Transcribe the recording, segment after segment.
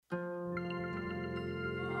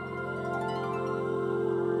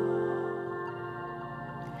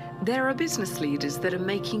There are business leaders that are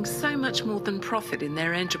making so much more than profit in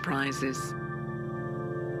their enterprises.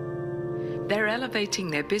 They're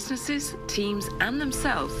elevating their businesses, teams, and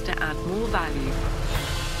themselves to add more value.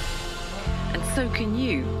 And so can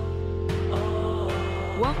you.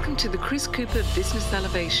 Welcome to the Chris Cooper Business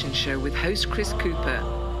Elevation Show with host Chris Cooper.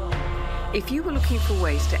 If you were looking for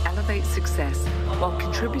ways to elevate success while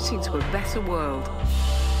contributing to a better world,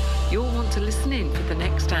 you'll want to listen in for the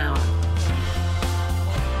next hour.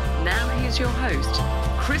 Now here's your host,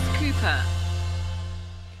 Chris Cooper.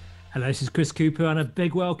 Hello, this is Chris Cooper and a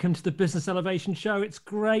big welcome to the Business Elevation Show. It's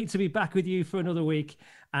great to be back with you for another week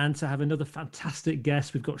and to have another fantastic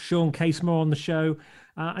guest. We've got Shawn Casemore on the show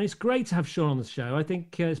and it's great to have Shawn on the show. I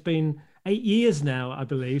think it's been 8 years now, I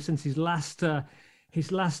believe, since his last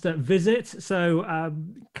visit. So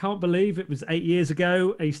can't believe it was 8 years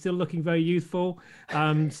ago. He's still looking very youthful.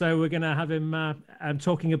 So we're going to have him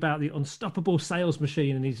talking about the unstoppable sales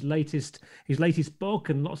machine and his latest book,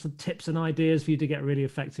 and lots of tips and ideas for you to get really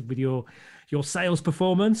effective with your sales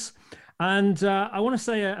performance. And I want to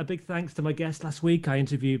say a big thanks to my guest. Last week I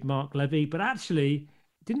interviewed Mark Levy, but actually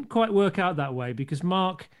it didn't quite work out that way because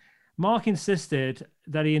Mark insisted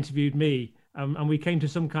that he interviewed me. And we came to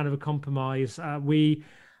some kind of a compromise.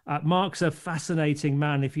 Mark's a fascinating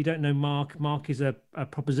man. If you don't know Mark is a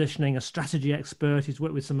propositioning, a strategy expert. He's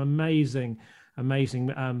worked with some amazing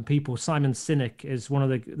people. Simon Sinek is one of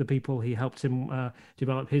the people. He helped him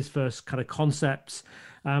develop his first kind of concepts.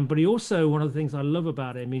 But he also, one of the things I love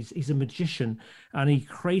about him is he's a magician, and he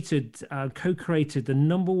co-created the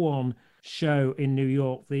 #1 show in New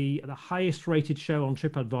York, the highest rated show on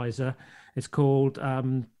TripAdvisor. It's called,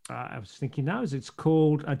 I was thinking now, it's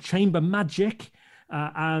called Chamber Magic,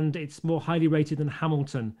 and it's more highly rated than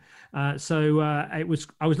Hamilton. I was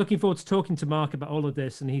looking forward to talking to Mark about all of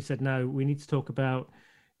this, and he said, no, we need to talk about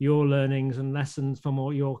your learnings and lessons from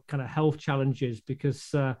all your kind of health challenges,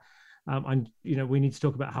 because we need to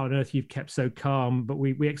talk about how on earth you've kept so calm. But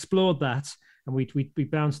we explored that, and we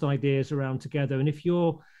bounced ideas around together. And if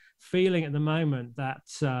you're feeling at the moment that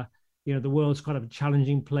the world's kind of a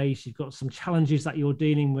challenging place, you've got some challenges that you're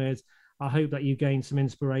dealing with, I hope that you gain some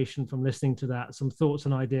inspiration from listening to that, some thoughts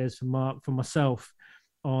and ideas from Mark, from myself,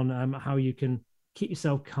 on how you can keep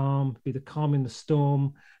yourself calm, be the calm in the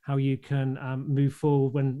storm, how you can move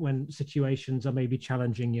forward when situations are maybe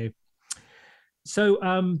challenging you. So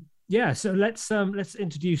let's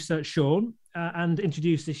introduce Shawn and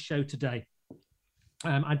introduce this show today.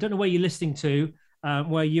 I don't know where you're listening to,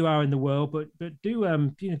 where you are in the world, but do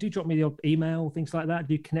drop me the email, things like that.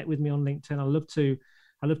 Do connect with me on LinkedIn. I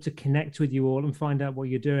love to connect with you all and find out what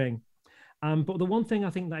you're doing. But the one thing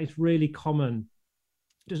I think that is really common,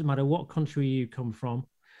 doesn't matter what country you come from,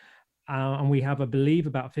 and we have, I believe,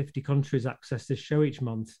 about 50 countries access this show each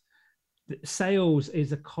month. Sales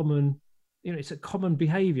is a common, it's a common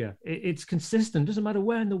behavior. It's consistent. Doesn't matter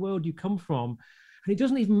where in the world you come from, and it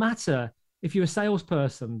doesn't even matter if you're a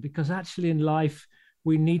salesperson, because actually in life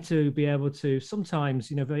we need to be able to sometimes,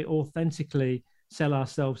 very authentically sell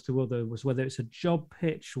ourselves to others, whether it's a job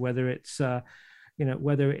pitch, whether it's,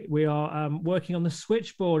 we are working on the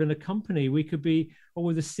switchboard in a company, we could be, or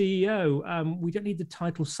with a CEO. We don't need the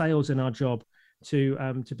title sales in our job to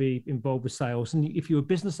be involved with sales. And if you're a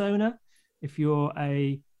business owner, if you're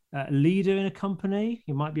a leader in a company,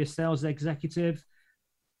 you might be a sales executive,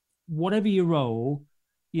 whatever your role,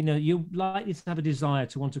 you're likely to have a desire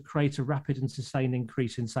to want to create a rapid and sustained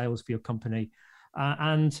increase in sales for your company.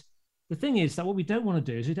 And the thing is that what we don't want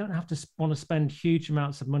to do is we don't have to want to spend huge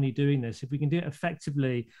amounts of money doing this. If we can do it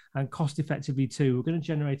effectively and cost effectively too, we're going to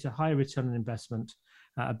generate a higher return on investment,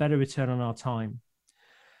 a better return on our time.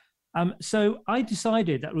 So I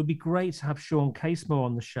decided that it would be great to have Shawn Casemore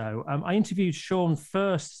on the show. I interviewed Shawn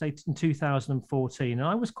first, say, in 2014, and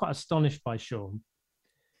I was quite astonished by Shawn.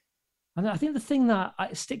 And I think the thing that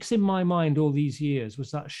sticks in my mind all these years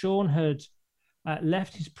was that Shawn had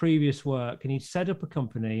left his previous work and he'd set up a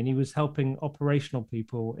company and he was helping operational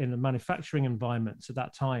people in the manufacturing environments at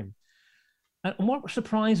that time. And what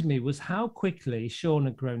surprised me was how quickly Shawn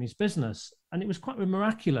had grown his business. And it was quite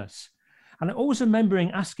miraculous. And I always remember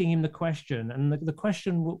asking him the question, and the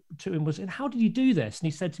question to him was, how did you do this?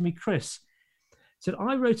 And he said to me, Chris, said,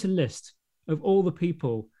 I wrote a list of all the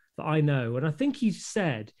people that I know. And I think he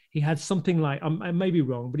said he had something like, I may be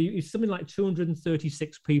wrong, but he's something like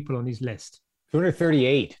 236 people on his list.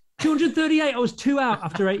 238. 238. I was 2 out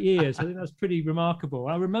after 8 years. I think that's pretty remarkable.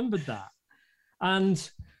 I remembered that.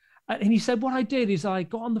 And he said, what I did is I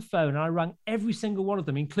got on the phone and I rang every single one of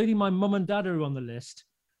them, including my mum and dad who were on the list.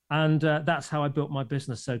 And that's how I built my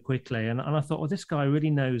business so quickly. And I thought, well, this guy really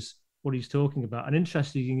knows what he's talking about. And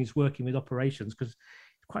interestingly, he's working with operations because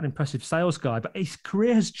quite an impressive sales guy, but his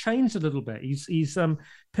career has changed a little bit. He's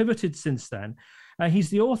pivoted since then. He's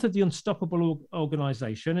the author of The Unstoppable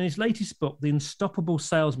Organization, and his latest book, The Unstoppable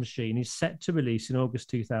Sales Machine, is set to release in August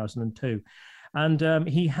 2002. And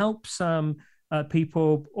he helps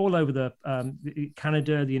people all over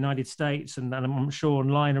Canada, the United States, and I'm sure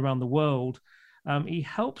online around the world. He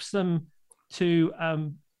helps them to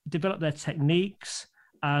develop their techniques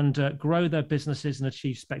and grow their businesses and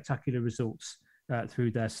achieve spectacular results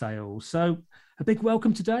through their sales. So a big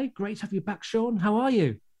welcome today. Great to have you back, Shawn. How are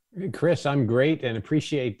you? Chris, I'm great and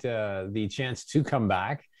appreciate the chance to come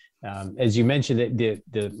back. As you mentioned,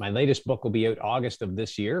 my latest book will be out August of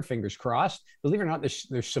this year, fingers crossed. Believe it or not,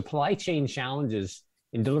 there's supply chain challenges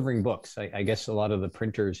in delivering books. I guess a lot of the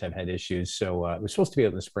printers have had issues. So it was supposed to be out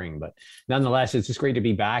in the spring, but nonetheless, it's just great to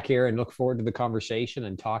be back here and look forward to the conversation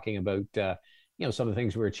and talking about some of the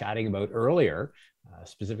things we were chatting about earlier,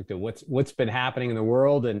 specific to what's been happening in the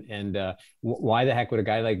world and why the heck would a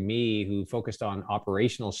guy like me who focused on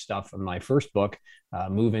operational stuff in my first book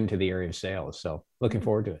move into the area of sales. So looking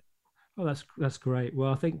forward to it. Oh, that's great.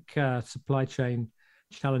 Well, I think supply chain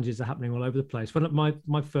challenges are happening all over the place. When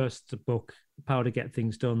my first book, Power to Get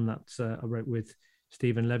Things Done, that I wrote with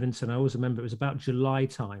Stephen Levinson, I always remember it was about July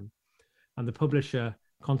time, and the publisher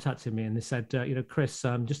contacted me and they said, Chris,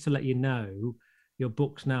 just to let you know, your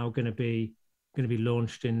book's now going to be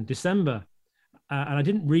launched in December. And I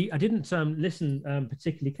didn't listen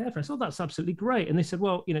particularly carefully. I thought, that's absolutely great. And they said,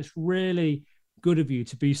 well, it's really good of you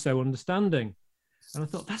to be so understanding. And I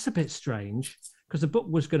thought, that's a bit strange, because the book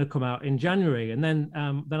was going to come out in January. And then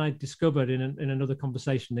I discovered in another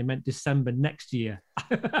conversation, they meant December next year.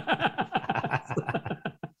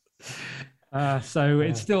 So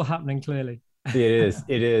it's still happening, clearly. It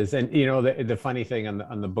is. And the funny thing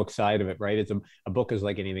on the book side of it, right? It's a book is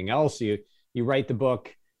like anything else. You write the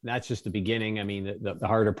book, and that's just the beginning. I mean, the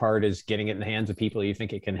harder part is getting it in the hands of people you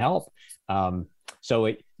think it can help.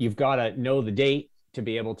 So you've got to know the date to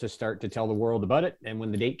be able to start to tell the world about it. And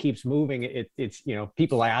when the date keeps moving, it's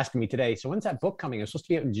people are asking me today, so when's that book coming? It's supposed to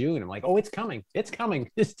be out in June. I'm like, oh, it's coming.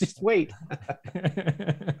 Just wait.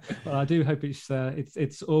 Well, I do hope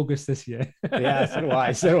it's August this year. Yeah, so do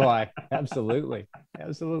I. Absolutely.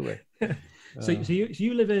 So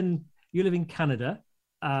you live in Canada.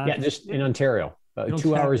 Yeah, just in Ontario,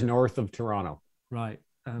 2 hours north of Toronto. Right.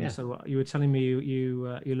 So you were telling me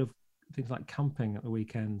you love things like camping at the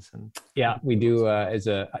weekends. And yeah, we do.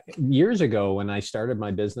 Years ago when I started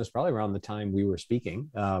my business, probably around the time we were speaking,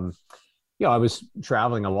 I was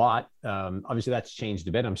traveling a lot. Obviously that's changed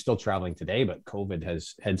a bit. I'm still traveling today, but COVID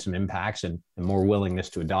has had some impacts and more willingness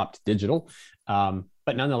to adopt digital.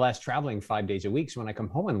 But nonetheless, traveling 5 days a week. So when I come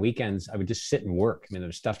home on weekends, I would just sit and work. I mean, there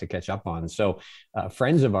was stuff to catch up on. So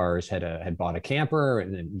friends of ours had bought a camper,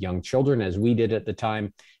 and young children, as we did at the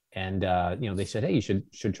time. And, they said, hey, you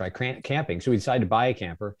should try camping. So we decided to buy a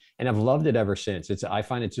camper, and I've loved it ever since. I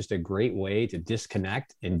find it's just a great way to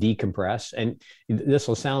disconnect and decompress. And this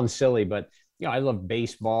will sound silly, but, I love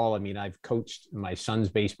baseball. I mean, I've coached my son's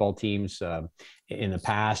baseball teams in the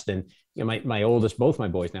past, and, my oldest, both my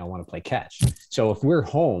boys now want to play catch. So if we're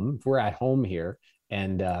at home here,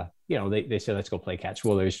 and, they say, let's go play catch.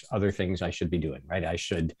 Well, there's other things I should be doing, right? I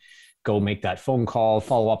should go make that phone call,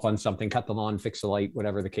 follow up on something, cut the lawn, fix the light,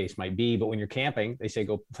 whatever the case might be. But when you're camping, they say,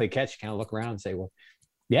 go play catch. You kind of look around and say, well,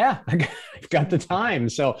 yeah, I've got the time.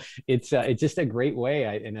 So it's just a great way.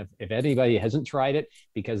 And if anybody hasn't tried it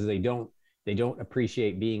because they don't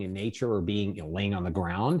appreciate being in nature or being laying on the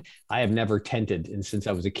ground, I have never tented. And since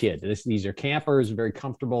I was a kid, these are campers, very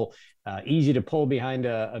comfortable, easy to pull behind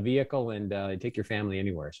a vehicle, and take your family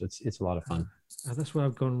anywhere. So it's a lot of fun. That's where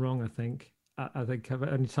I've gone wrong, I think. I think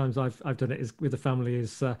only times I've done it is with the family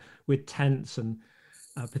is with tents, and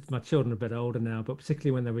my children are a bit older now, but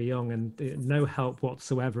particularly when they were young and no help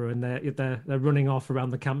whatsoever, and they're running off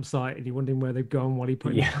around the campsite, and you're wondering where they've gone while you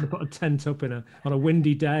put a tent up on a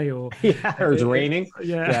windy day, or or it's raining.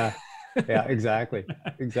 Yeah, exactly.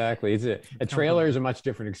 It's a trailer is a much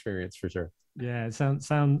different experience for sure. Yeah, it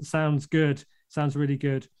sounds good. Sounds really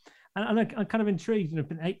good, and I'm kind of intrigued. It's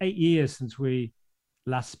been eight years since we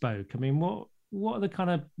last spoke. I mean, what are the kind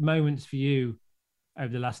of moments for you over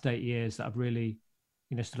the last 8 years that have really,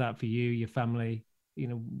 stood out for you, your family?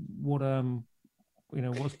 What's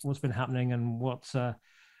been happening, and what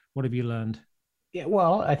have you learned? Yeah,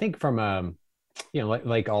 well, I think from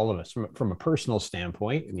like all of us, from a personal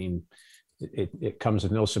standpoint, I mean, it comes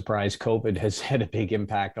with no surprise. COVID has had a big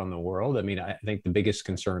impact on the world. I mean, I think the biggest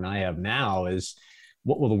concern I have now is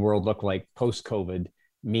what will the world look like post-COVID?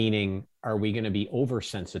 meaning, are we going to be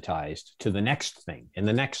oversensitized to the next thing and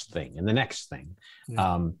the next thing and the next thing?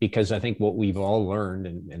 Yeah. Because I think what we've all learned,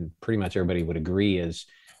 and pretty much everybody would agree, is,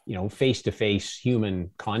 face-to-face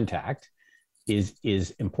human contact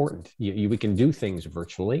is important. We can do things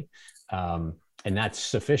virtually, and that's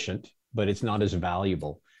sufficient, but it's not as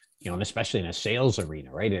valuable, and especially in a sales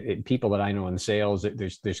arena, right? People that I know in sales,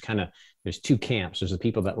 there's two camps. There's the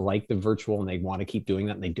people that like the virtual and they want to keep doing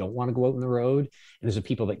that and they don't want to go out on the road. And there's the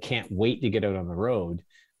people that can't wait to get out on the road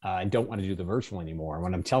and don't want to do the virtual anymore. And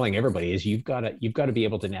what I'm telling everybody is you've got to be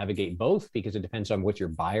able to navigate both, because it depends on what your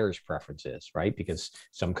buyer's preference is, right? Because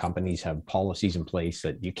some companies have policies in place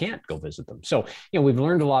that you can't go visit them. So, we've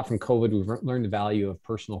learned a lot from COVID. We've learned the value of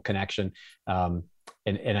personal connection.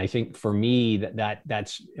 And I think for me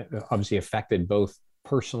that's obviously affected both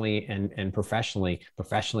personally and professionally.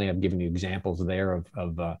 Professionally, I've given you examples there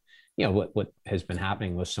of what has been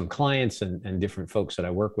happening with some clients and different folks that I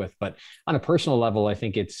work with. But on a personal level, I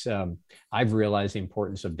think it's I've realized the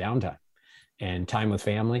importance of downtime and time with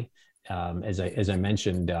family. As I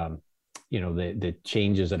mentioned, the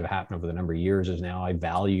changes that have happened over the number of years is now I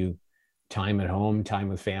value time at home, time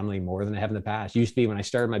with family more than I have in the past. Used to be when I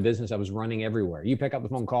started my business, I was running everywhere. You pick up the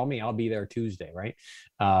phone, call me, I'll be there Tuesday, right?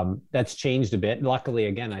 That's changed a bit. Luckily,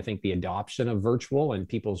 again, I think the adoption of virtual and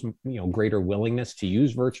people's greater willingness to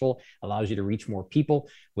use virtual allows you to reach more people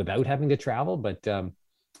without having to travel. But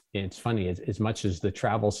it's funny, as much as the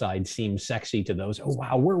travel side seems sexy to those, oh,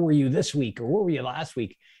 wow, where were you this week? Or where were you last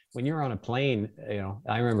week? When you're on a plane,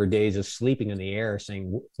 I remember days of sleeping in the air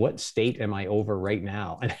saying, what state am I over right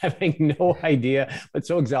now? And having no idea, but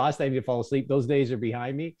so exhausted I need to fall asleep. Those days are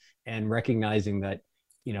behind me, and recognizing that,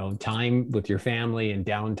 time with your family and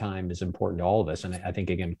downtime is important to all of us. And I think,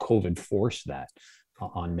 again, COVID forced that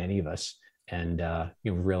on many of us, and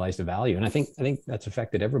realized the value. And I think that's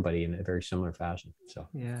affected everybody in a very similar fashion. So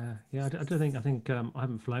yeah, I think I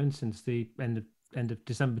haven't flown since the end of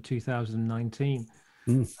December 2019.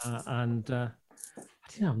 And I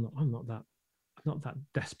think I'm not that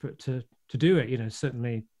desperate to do it.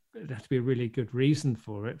 Certainly it'd have to be a really good reason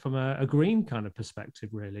for it from a green kind of perspective,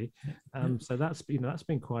 really. So that's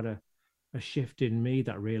been quite a shift in me,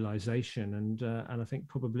 that realization, and I think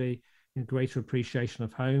probably in greater appreciation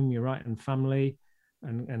of home. You're right, and family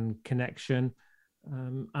and connection.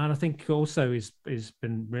 And I think also is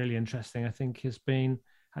been really interesting. I think has been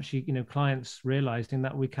actually clients realizing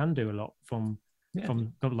that we can do a lot from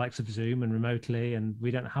the likes of Zoom and remotely, and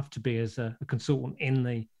we don't have to be as a consultant in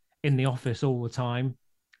the office all the time,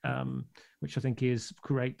 which I think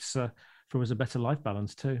creates for us a better life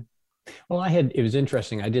balance too. Well, it was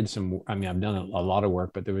interesting. I've done a lot of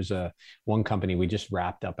work, but there was one company we just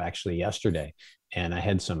wrapped up actually yesterday, and I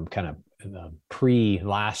had some kind of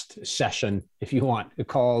pre-last session, if you want,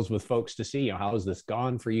 calls with folks to see, how has this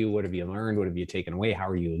gone for you? What have you learned? What have you taken away? How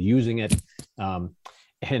are you using it?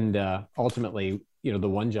 And ultimately, the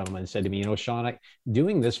one gentleman said to me, Shawn,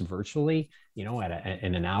 doing this virtually, in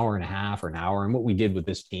an hour and a half or an hour. And what we did with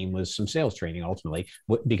this team was some sales training, ultimately,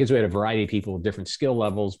 because we had a variety of people with different skill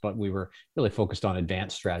levels, but we were really focused on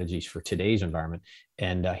advanced strategies for today's environment.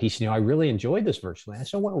 And he said, I really enjoyed this virtually. I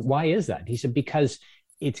said, why is that? He said, because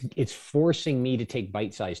it's forcing me to take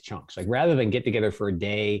bite-sized chunks. Like, rather than get together for a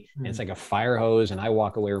day and it's like a fire hose, and I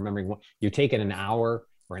walk away remembering you're taking an hour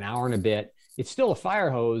or an hour and a bit. It's still a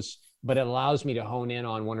fire hose, but it allows me to hone in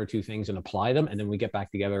on one or two things and apply them. And then we get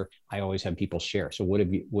back together. I always have people share. So what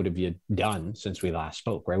have you done since we last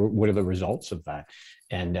spoke, right? What are the results of that?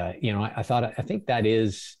 And, I think that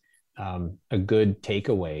is a good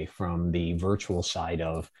takeaway from the virtual side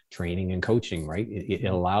of training and coaching, right? It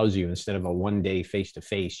allows you, instead of a one-day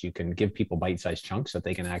face-to-face, you can give people bite-sized chunks that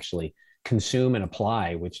they can actually consume and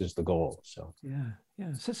apply, which is the goal. So,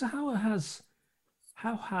 yeah. So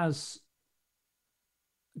how has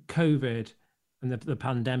COVID and the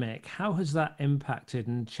pandemic, how has that impacted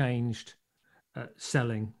and changed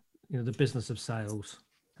selling, the business of sales?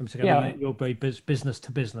 Your very business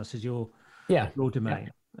to business is your domain.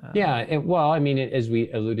 As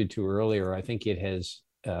we alluded to earlier, I think it has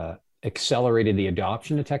accelerated the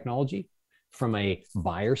adoption of technology. From a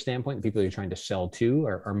buyer standpoint, the people you're trying to sell to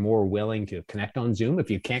are more willing to connect on Zoom. If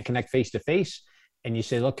you can't connect face to face, and you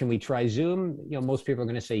say, look, can we try Zoom? Most people are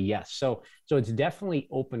going to say yes. So it's definitely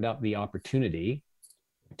opened up the opportunity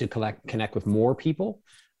to connect with more people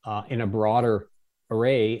in a broader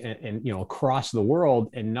array and across the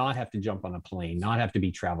world, and not have to jump on a plane, not have to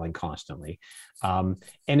be traveling constantly. And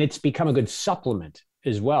it's become a good supplement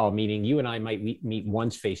as well, meaning you and I might meet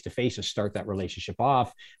once face-to-face and start that relationship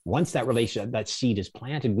off. Once that seed is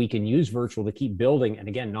planted, we can use virtual to keep building, and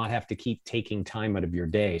again, not have to keep taking time out of your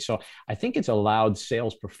day. So I think it's allowed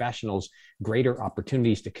sales professionals greater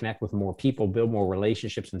opportunities to connect with more people, build more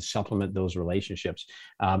relationships, and supplement those relationships.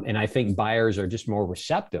 And I think buyers are just more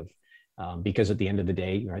receptive. Because at the end of the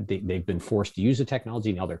day, right, they've been forced to use the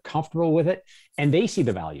technology. Now they're comfortable with it and they see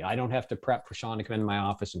the value. I don't have to prep for Shawn to come into my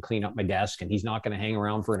office and clean up my desk, and he's not going to hang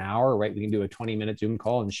around for an hour, right? We can do a 20-minute Zoom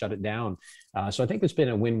call and shut it down. So I think it's been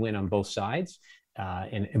a win-win on both sides.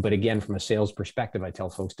 But again, from a sales perspective, I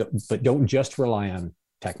tell folks, don't just rely on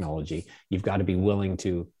technology. You've got to be willing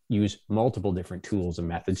to use multiple different tools and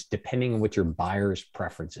methods depending on what your buyer's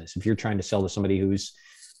preference is. If you're trying to sell to somebody who's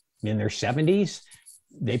in their 70s,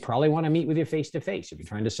 they probably want to meet with you face-to-face. If you're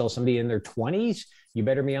trying to sell somebody in their 20s, you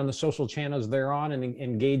better be on the social channels they're on and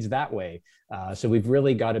engage that way. So we've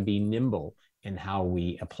really got to be nimble in how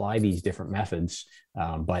we apply these different methods.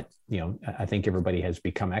 But I think everybody has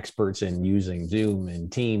become experts in using Zoom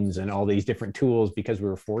and Teams and all these different tools because we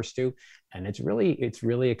were forced to. And it's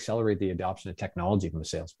really accelerated the adoption of technology from a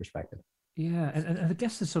sales perspective. Yeah, and I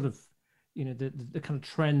guess the sort of the kind of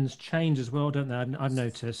trends change as well, don't they? I've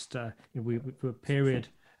noticed we for a period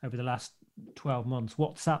over the last 12 months,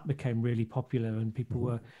 WhatsApp became really popular and people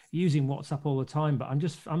were using WhatsApp all the time. But I'm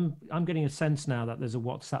getting a sense now that there's a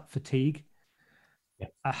WhatsApp fatigue.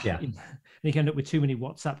 Yeah. And you can end up with too many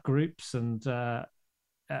WhatsApp groups, and so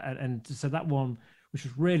that one, which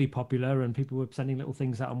was really popular, and people were sending little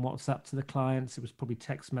things out on WhatsApp to the clients. It was probably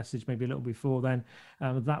text message maybe a little before then.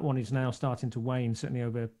 That one is now starting to wane, certainly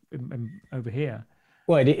over here.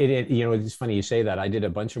 Well, it's funny you say that. I did a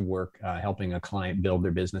bunch of work helping a client build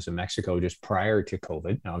their business in Mexico just prior to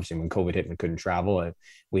COVID. Now, obviously, when COVID hit and we couldn't travel,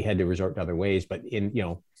 we had to resort to other ways. But in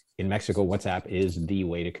Mexico, WhatsApp is the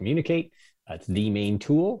way to communicate. It's the main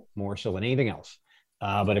tool, more so than anything else.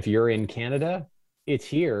 But if you're in Canada, it's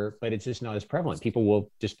here, but it's just not as prevalent. People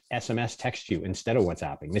will just SMS text you instead of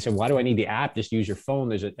WhatsApping. They say, why do I need the app? Just use your phone.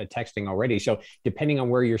 There's a texting already. So depending on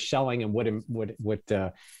where you're selling and what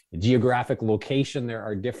geographic location, there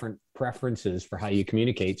are different preferences for how you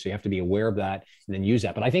communicate. So you have to be aware of that and then use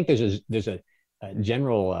that. But I think there's a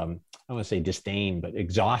general, I don't want to say disdain, but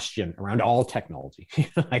exhaustion around all technology.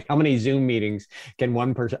 Like how many Zoom meetings can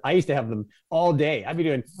one person, I used to have them all day. I'd be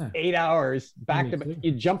doing 8 hours back to back.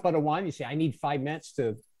 You jump out of one, you say, I need 5 minutes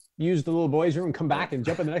to use the little boys' room, come back and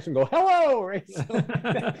jump in the next one and go, hello. Right? So,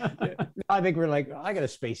 I think we're like, I got to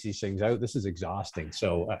space these things out. This is exhausting.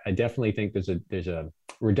 So I definitely think there's a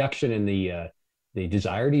reduction in the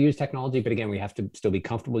desire to use technology, but again, we have to still be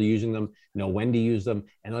comfortable using them, know when to use them,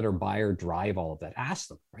 and let our buyer drive all of that. Ask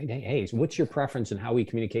them, right? Hey, so what's your preference in how we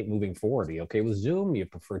communicate moving forward? Are you okay with Zoom? You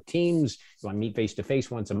prefer Teams? You want to meet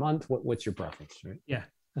face-to-face once a month? What's your preference, right? Yeah,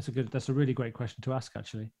 that's a really great question to ask,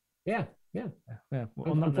 actually. Yeah. Well,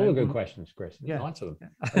 I'm full of good questions, Chris. Yeah. Lots of them.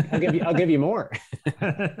 I'll give you more.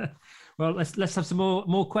 Well, let's have some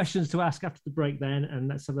more questions to ask after the break then, and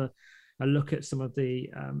let's have a look at some of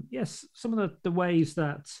the ways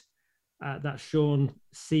that Shawn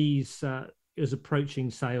sees us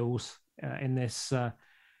approaching sales in this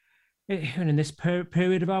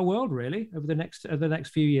period of our world, really, over the next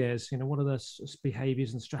few years. What are the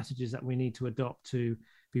behaviors and strategies that we need to adopt to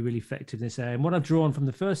be really effective in this area? And what I've drawn from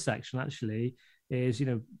the first section actually is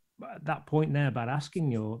that point there about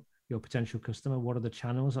asking your potential customer what are the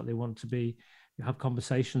channels that they want to have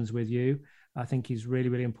conversations with you. I think is really,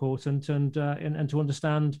 really important, and to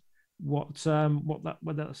understand whether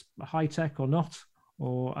that's high tech or not,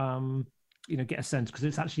 or get a sense, because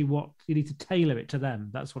it's actually what you need to tailor it to them.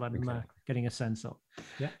 That's what I'm getting a sense of.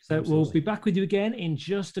 Yeah. So absolutely. We'll be back with you again in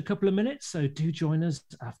just a couple of minutes. So do join us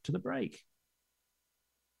after the break.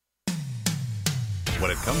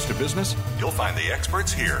 When it comes to business, you'll find the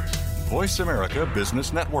experts here. Voice America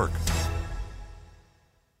Business Network.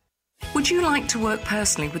 Would you like to work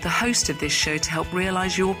personally with the host of this show to help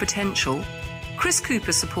realize your potential? Chris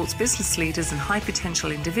Cooper supports business leaders and high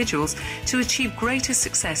potential individuals to achieve greater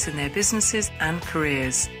success in their businesses and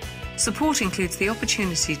careers. Support includes the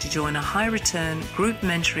opportunity to join a high return group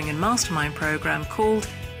mentoring and mastermind program called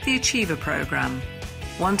the Achiever Program.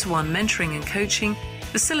 One-to-one mentoring and coaching,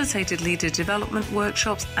 facilitated leader development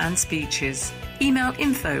workshops and speeches. Email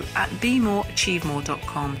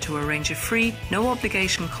info@bemoreachievemore.com to arrange a free,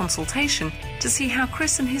 no-obligation consultation to see how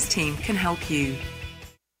Chris and his team can help you.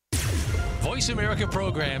 Voice America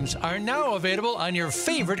programs are now available on your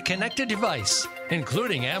favorite connected device,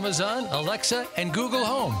 including Amazon, Alexa, and Google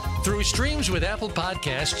Home. Through streams with Apple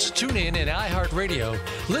Podcasts, TuneIn, and iHeartRadio,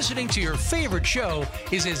 listening to your favorite show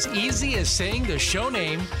is as easy as saying the show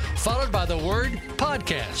name followed by the word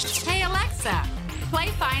podcast. Hey, Alexa, play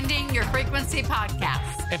Finding Your Frequency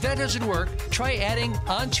podcast. If that doesn't work, try adding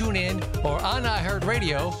on TuneIn or on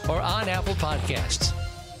iHeartRadio or on Apple Podcasts.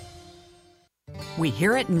 We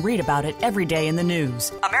hear it and read about it every day in the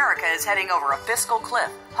news. America is heading over a fiscal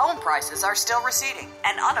cliff. Home prices are still receding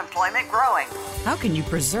and unemployment growing. How can you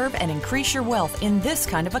preserve and increase your wealth in this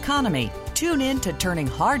kind of economy? Tune in to Turning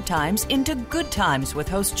Hard Times into Good Times with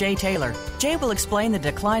host Jay Taylor. Jay will explain the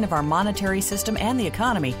decline of our monetary system and the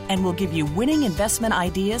economy, and will give you winning investment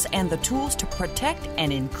ideas and the tools to protect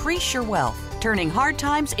and increase your wealth. Turning Hard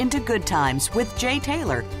Times into Good Times with Jay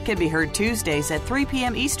Taylor can be heard Tuesdays at 3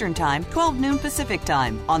 p.m. Eastern Time, 12 noon Pacific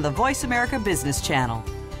Time on the Voice America Business Channel.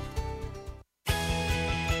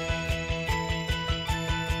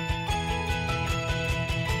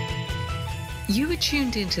 You are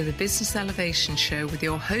tuned into the Business Elevation Show with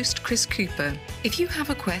your host, Chris Cooper. If you have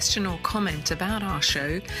a question or comment about our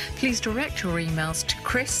show, please direct your emails to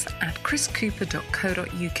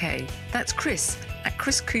chris@chriscooper.co.uk. That's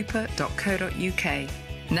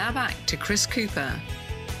chris@chriscooper.co.uk. Now back to Chris Cooper.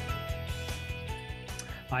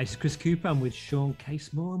 Hi, this is Chris Cooper. I'm with Shawn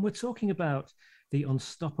Casemore, and we're talking about the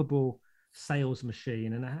unstoppable sales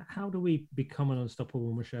machine, and how do we become an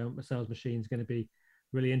unstoppable sales machine is going to be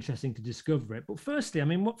really interesting to discover it. But firstly, I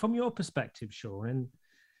mean, what, from your perspective, Shawn,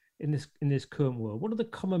 in this current world, what are the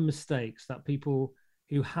common mistakes that people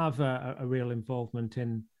who have a real involvement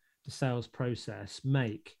in the sales process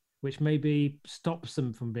make, which maybe stops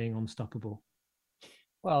them from being unstoppable?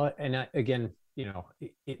 Well, and again,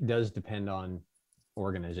 it does depend on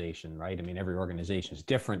organization, right? I mean, every organization is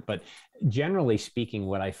different, but generally speaking,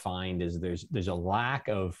 what I find is there's a lack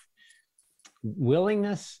of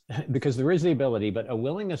willingness, because there is the ability, but a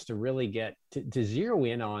willingness to really get to zero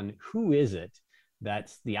in on who is it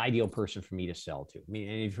that's the ideal person for me to sell to. I mean,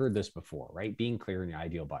 and you've heard this before, right? Being clear in your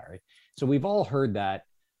ideal buyer, right? So we've all heard that.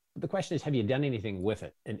 But the question is, have you done anything with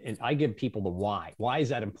it? And I give people the why. Why is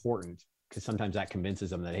that important? Because sometimes that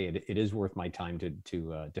convinces them that, hey, it is worth my time to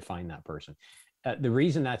define that person. The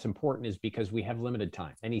reason that's important is because we have limited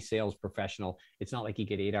time. Any sales professional, it's not like you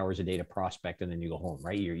get 8 hours a day to prospect and then you go home,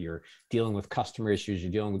 right? You're dealing with customer issues.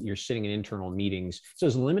 You're sitting in internal meetings. So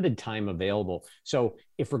there's limited time available. So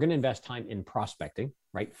if we're going to invest time in prospecting,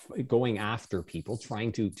 right, going after people,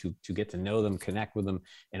 trying to get to know them, connect with them,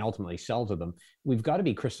 and ultimately sell to them, we've got to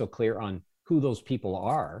be crystal clear on who those people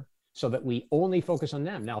are, so that we only focus on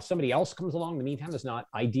them. Now, if somebody else comes along in the meantime that's not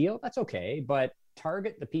ideal, that's okay, but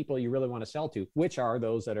target the people you really want to sell to, which are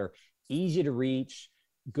those that are easy to reach,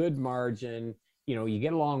 good margin, you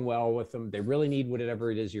get along well with them, they really need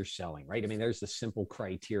whatever it is you're selling, right? I mean, there's the simple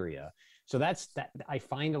criteria. So that's that. I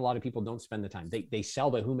find a lot of people don't spend the time. They sell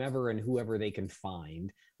to whomever and whoever they can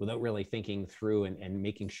find without really thinking through and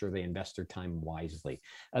making sure they invest their time wisely.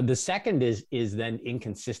 The second is then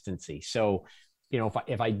inconsistency. So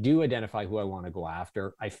if I do identify who I want to go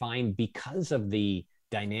after, I find because of the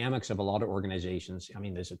dynamics of a lot of organizations, I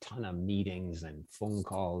mean, there's a ton of meetings and phone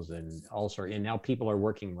calls and all sorts, and now people are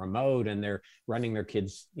working remote and they're running their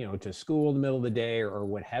kids, to school in the middle of the day or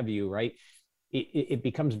what have you, right? It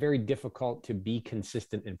becomes very difficult to be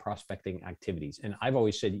consistent in prospecting activities. And I've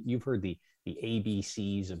always said, you've heard the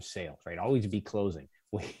ABCs of sales, right? Always be closing.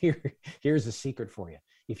 Well, here's the secret for you.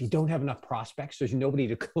 If you don't have enough prospects, there's nobody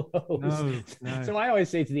to close. No. So I always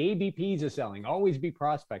say it's the ABPs of selling. Always be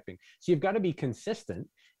prospecting. So you've got to be consistent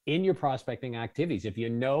in your prospecting activities. If you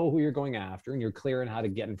know who you're going after and you're clear on how to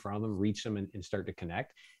get in front of them, reach them, and start to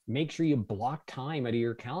connect, make sure you block time out of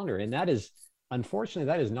your calendar. And that is, unfortunately,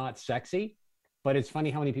 that is not sexy, but it's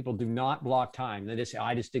funny how many people do not block time. They just say,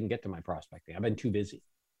 I just didn't get to my prospecting. I've been too busy.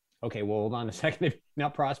 Okay, well, hold on a second. If you're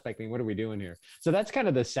not prospecting, what are we doing here? So that's kind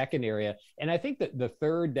of the second area. And I think that the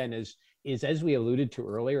third then is as we alluded to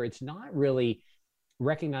earlier, it's not really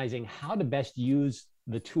recognizing how to best use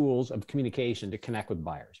the tools of communication to connect with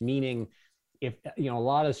buyers. Meaning, if a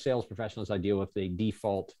lot of sales professionals I deal with, they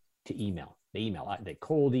default to email. They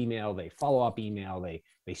cold email, they follow up email, they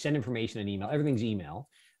send information in email. Everything's email.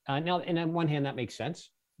 Now, and on one hand, that makes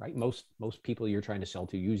sense. Right? Most people you're trying to sell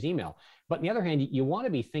to use email. But on the other hand, you want to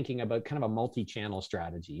be thinking about kind of a multi-channel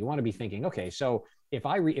strategy. You want to be thinking, okay, so if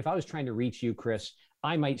I was trying to reach you, Chris,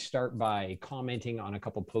 I might start by commenting on a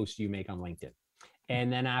couple posts you make on LinkedIn.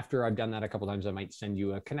 And then after I've done that a couple of times, I might send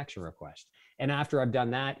you a connection request. And after I've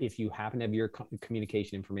done that, if you happen to have your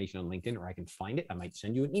communication information on LinkedIn, or I can find it, I might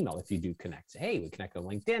send you an email if you do connect. Say, hey, we connect on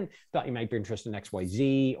LinkedIn, thought you might be interested in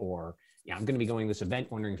XYZ, or yeah, I'm going to be going to this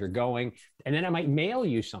event, wondering if you're going. And then I might mail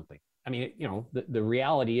you something. I mean, you know, the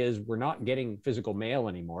reality is we're not getting physical mail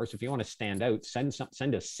anymore. So if you want to stand out, send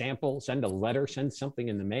a sample, send a letter, send something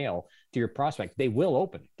in the mail to your prospect. They will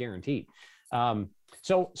open it, guaranteed.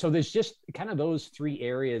 So there's just kind of those three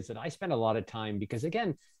areas that I spend a lot of time, because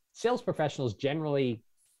again, sales professionals generally,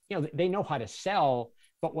 you know, they know how to sell,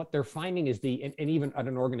 but what they're finding is and even at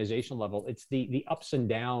an organizational level, it's the ups and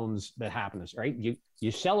downs that happen, right?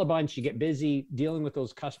 You sell a bunch, you get busy dealing with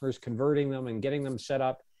those customers, converting them and getting them set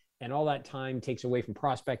up. And all that time takes away from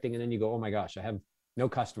prospecting. And then you go, oh my gosh, I have no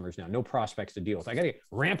customers now, no prospects to deal with. I got to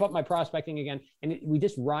ramp up my prospecting again. And we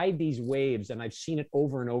just ride these waves. And I've seen it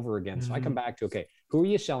over and over again. So I come back to, okay, who are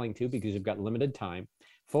you selling to? Because you've got limited time.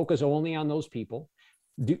 Focus only on those people.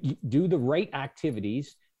 Do the right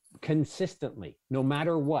activities consistently, no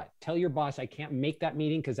matter what. Tell your boss, I can't make that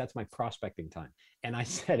meeting because that's my prospecting time. And I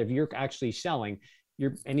said, if you're actually selling,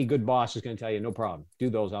 any good boss is going to tell you, no problem, do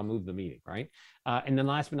those, I'll move the meeting, right? And then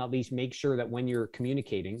last but not least, make sure that when you're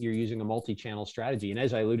communicating, you're using a multi-channel strategy. And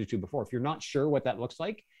as I alluded to before, if you're not sure what that looks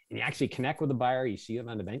like, and you actually connect with the buyer, you see them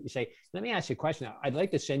on the event, you say, let me ask you a question. I'd like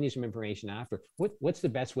to send you some information after. What's the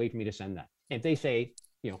best way for me to send that? And if they say,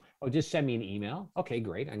 you know, oh, just send me an email. Okay,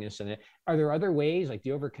 great. I'm going to send it. Are there other ways? Like, do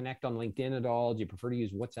you ever connect on LinkedIn at all? Do you prefer to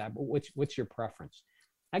use WhatsApp? What's your preference?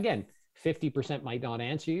 Again, 50% might not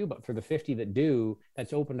answer you, but for the 50 that do,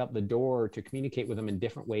 that's opened up the door to communicate with them in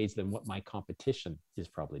different ways than what my competition is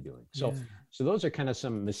probably doing. So those are kind of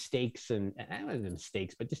some mistakes, and I don't know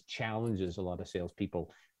mistakes, but just challenges a lot of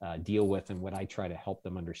salespeople deal with. And what I try to help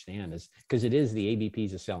them understand is, because it is the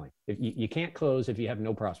ABPs of selling. If you can't close if you have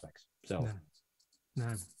no prospects. So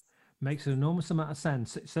no, makes an enormous amount of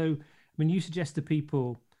sense. So when you suggest to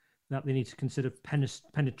people that they need to consider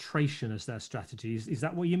penetration as their strategies, is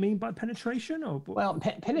that what you mean by penetration? Or well,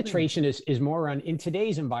 penetration is more around, in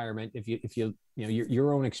today's environment. If you know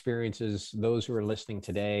your own experiences, those who are listening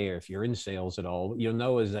today, or if you're in sales at all, you'll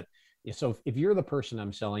know is that. So if you're the person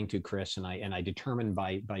I'm selling to, Chris, and I determine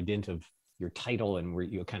by dint of your title and where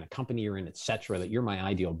you kind of company you're in, et cetera, that you're my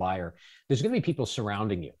ideal buyer, there's going to be people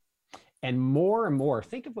surrounding you. And more,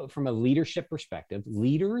 think of it from a leadership perspective.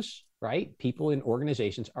 Leaders, right? People in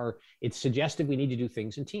organizations it's suggested we need to do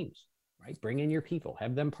things in teams, right? Bring in your people,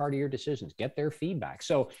 have them part of your decisions, get their feedback.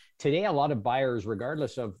 So today, a lot of buyers,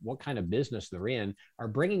 regardless of what kind of business they're in, are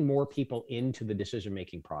bringing more people into the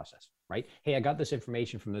decision-making process, right? Hey, I got this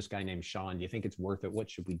information from this guy named Shawn. Do you think it's worth it? What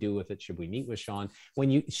should we do with it? Should we meet with Shawn? When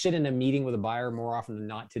you sit in a meeting with a buyer, more often than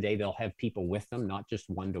not today, they'll have people with them, not just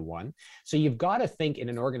one-to-one. So you've got to think in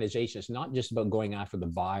an organization, it's not just about going after the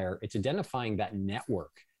buyer, it's identifying that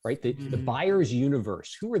network, right? The buyer's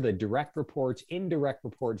universe. Who are the direct reports, indirect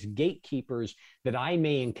reports, gatekeepers that I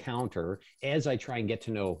may encounter as I try and get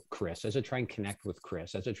to know Chris, as I try and connect with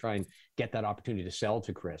Chris, as I try and get that opportunity to sell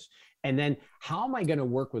to Chris? And then how am I going to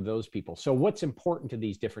work with those people? So what's important to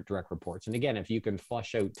these different direct reports? And again, if you can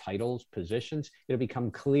flush out titles, positions, it'll become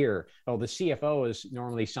clear. Oh, the CFO is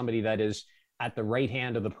normally somebody that is at the right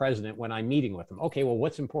hand of the president when I'm meeting with them. Okay, well,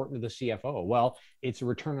 what's important to the CFO? Well, it's a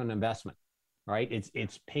return on investment. Right?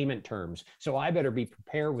 It's payment terms. So I better be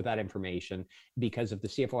prepared with that information, because if the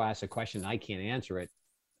CFO asks a question, I can't answer it,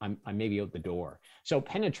 I may be out the door. So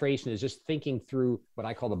penetration is just thinking through what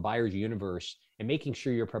I call the buyer's universe and making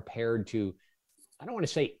sure you're prepared to, I don't want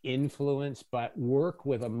to say influence, but work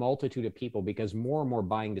with a multitude of people, because more and more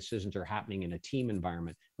buying decisions are happening in a team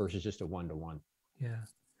environment versus just a one-to-one. Yeah,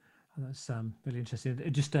 that's really interesting.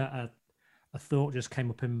 Just a thought just came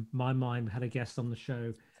up in my mind. We had a guest on the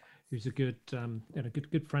show who's a good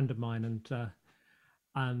friend of mine, and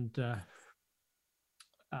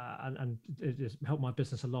it has helped my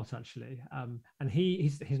business a lot, actually. And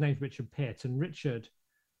his name's Richard Pitt. And Richard,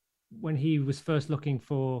 when he was first looking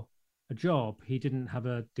for a job, he didn't have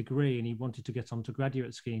a degree, and he wanted to get onto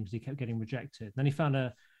graduate schemes. He kept getting rejected. Then he found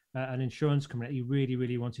an insurance company that he really,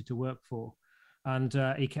 really wanted to work for. And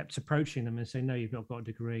he kept approaching them and saying, no, you've not got a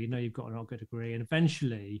degree. No, you've got not got a degree. And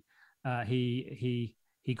eventually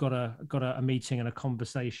he got a meeting and a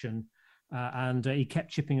conversation, and he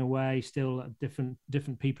kept chipping away, still at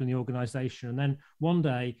different people in the organization. And then one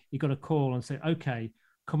day he got a call and said, okay,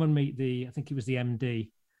 come and meet I think it was the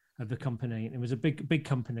MD of the company. And it was a big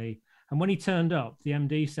company. And when he turned up, the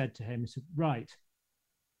MD said to him, he said, right,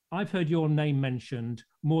 I've heard your name mentioned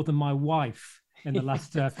more than my wife in the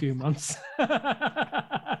last few months.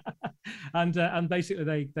 And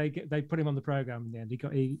basically they put him on the program in the end.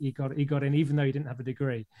 He got in, even though he didn't have a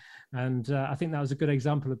degree. And I think that was a good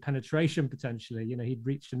example of penetration potentially. You know, he'd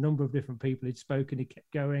reached a number of different people. He'd spoken. He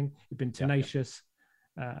kept going. He'd been tenacious,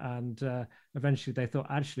 and eventually they thought,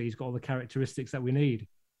 actually, he's got all the characteristics that we need.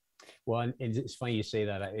 Well, and it's funny you say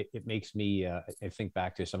that. It makes me I think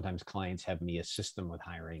back to sometimes clients have me assist them with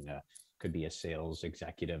hiring. Could be a sales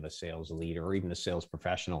executive, a sales leader, or even a sales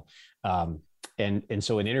professional. And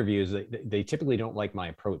so in interviews, they typically don't like my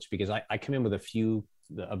approach because I come in with a few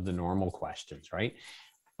of the normal questions, right?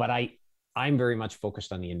 But I'm very much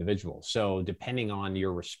focused on the individual. So depending on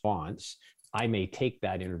your response, I may take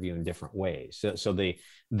that interview in different ways. So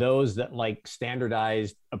those that like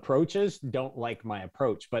standardized approaches don't like my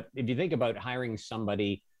approach. But if you think about hiring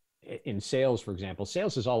somebody in sales, for example,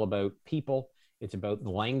 sales is all about people. It's about the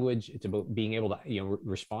language. It's about being able to,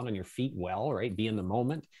 respond on your feet well, right? Be in the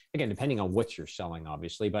moment. Again, depending on what you're selling,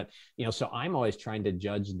 obviously. But, so I'm always trying to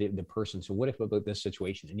judge the person. So what if about this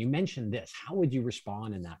situation? And you mentioned this, how would you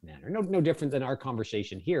respond in that manner? No different than our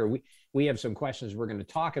conversation here. We have some questions we're going to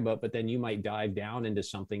talk about, but then you might dive down into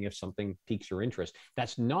something if something piques your interest.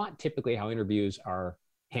 That's not typically how interviews are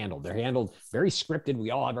handled. They're handled very scripted. We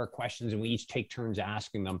all have our questions and we each take turns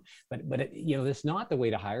asking them. But that's not the way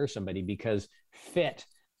to hire somebody, because fit,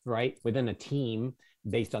 right, within a team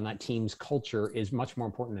based on that team's culture is much more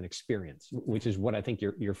important than experience, which is what I think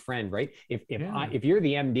your friend, right? If you're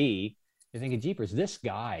the MD, you're thinking, jeepers, this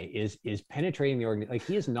guy is penetrating the organization. Like,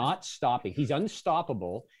 he is not stopping. He's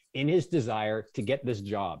unstoppable in his desire to get this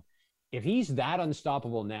job. If he's that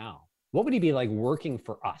unstoppable now, what would he be like working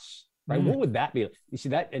for us? Right? What would that be? You see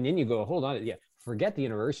that, and then you go, hold on, forget the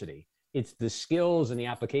university. It's the skills and the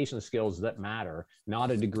application skills that matter,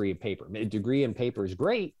 not a degree of paper. A degree in paper is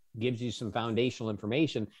great, gives you some foundational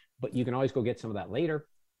information, but you can always go get some of that later.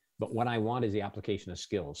 But what I want is the application of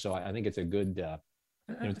skills. So I think it's a good,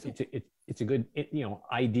 it's a good,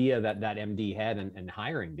 idea that MD had and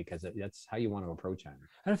hiring, because that's how you want to approach hiring.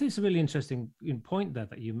 And I think it's a really interesting point there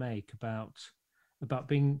that you make about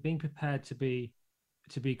being prepared to be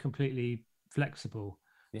completely flexible.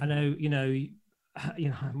 Yeah. I know,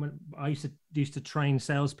 I used to train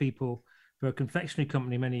salespeople for a confectionery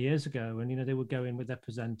company many years ago, and they would go in with their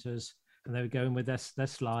presenters, and they would go in with their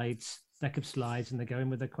slides, deck of slides, and they go in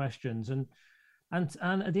with their questions, and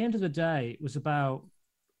at the end of the day, it was about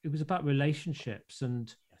relationships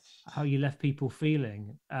and how you left people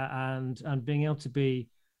feeling, and being able to be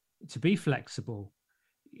flexible,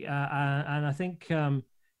 and I think.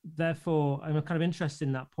 Therefore, I'm kind of interested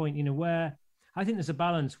in that point, where I think there's a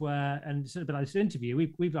balance where, and it's a bit like this interview,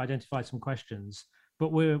 we've identified some questions,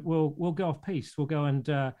 but we'll go off piece. We'll go and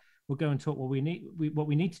talk what we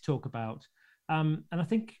need to talk about. And I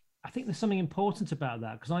think there's something important about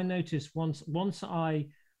that, because I noticed once I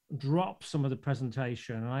dropped some of the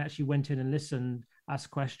presentation and I actually went in and listened, asked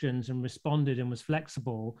questions, and responded and was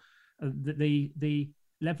flexible, the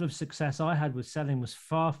level of success I had with selling was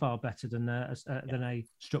far, far better than a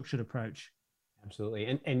structured approach.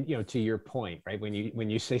 Absolutely. And to your point, right, when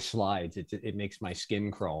you say slides, it makes my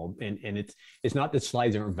skin crawl. And it's not that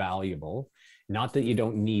slides aren't valuable, not that you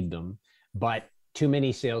don't need them, but too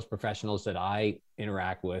many sales professionals that I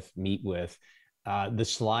interact with, meet with, the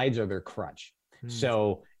slides are their crutch.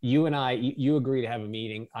 So you and you agree to have a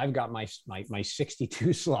meeting. I've got my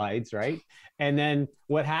 62 slides, right? And then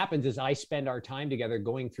what happens is I spend our time together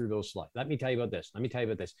going through those slides. Let me tell you about this. Let me tell you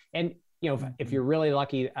about this. And if you're really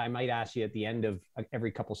lucky, I might ask you at the end of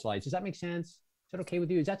every couple slides, does that make sense? Is that okay with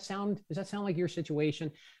you? Does that sound like your situation?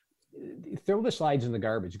 Throw the slides in the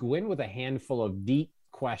garbage. Go in with a handful of deep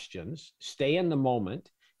questions. Stay in the moment.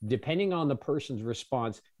 Depending on the person's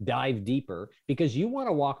response, dive deeper, because you want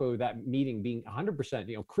to walk away with that meeting being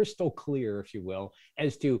 100%, crystal clear, if you will,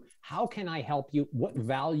 as to how can I help you? What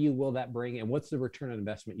value will that bring? And what's the return on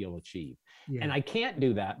investment you'll achieve? Yeah. And I can't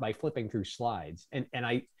do that by flipping through slides. And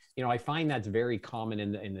I find that's very common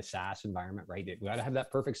in the SaaS environment, right? We got to have that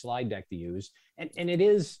perfect slide deck to use. And it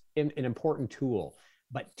is an important tool.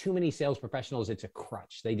 But too many sales professionals, it's a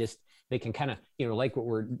crutch. They can kind of, like what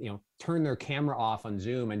we're, turn their camera off on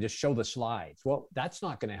Zoom and just show the slides. Well, that's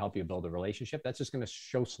not going to help you build a relationship. That's just going to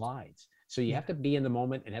show slides. So you have to be in the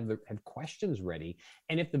moment and have questions ready.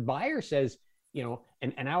 And if the buyer says,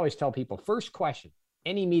 and I always tell people, first question,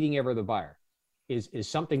 any meeting ever the buyer is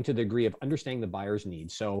something to the degree of understanding the buyer's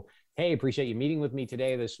needs. So, hey, appreciate you meeting with me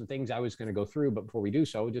today. There's some things I was going to go through, but before we do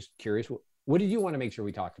so, just curious, what did you want to make sure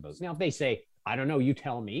we talked about? Now, if they say, I don't know, you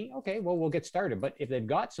tell me. Okay, well, we'll get started. But if they've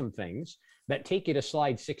got some things that take you to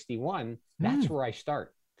slide 61, that's where I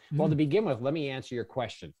start. Well, to begin with, let me answer your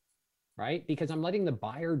question, right? Because I'm letting the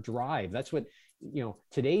buyer drive. That's what,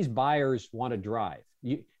 today's buyers want to drive.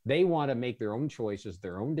 They want to make their own choices,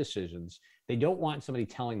 their own decisions. They don't want somebody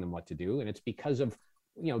telling them what to do. And it's because of,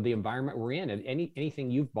 the environment we're in. And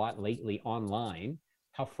anything you've bought lately online,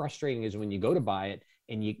 how frustrating it is when you go to buy it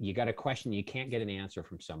and you got a question, you can't get an answer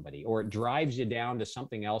from somebody, or it drives you down to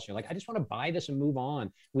something else. You're like, I just want to buy this and move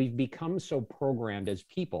on. We've become so programmed as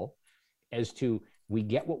people as to, we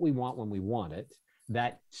get what we want when we want it,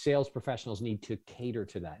 that sales professionals need to cater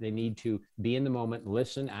to that. They need to be in the moment,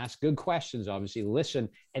 listen, ask good questions, obviously listen,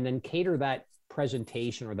 and then cater that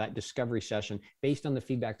presentation or that discovery session based on the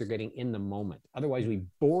feedback they're getting in the moment. Otherwise, we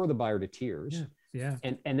bore the buyer to tears. Yeah.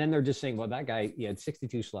 And then they're just saying, well, that guy, he had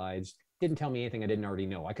 62 slides, didn't tell me anything I didn't already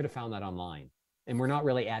know. I could have found that online. And we're not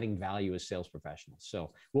really adding value as sales professionals.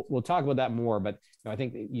 So we'll talk about that more. But I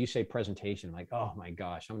think you say presentation, like, oh my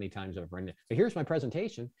gosh, how many times I've written it. But here's my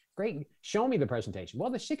presentation. Great. Show me the presentation. Well,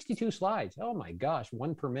 there's 62 slides. Oh my gosh,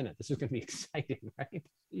 one per minute. This is going to be exciting, right?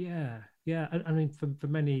 Yeah. I mean, for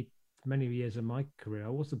many years of my career, I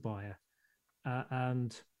was a buyer,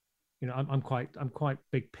 and I'm quite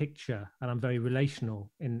big picture, and I'm very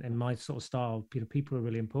relational in my sort of style. People are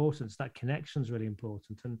really important. So that connection is really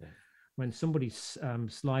important. And when somebody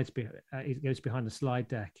goes behind a slide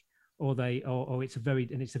deck, or it's a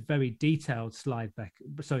very detailed slide deck,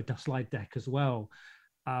 as well,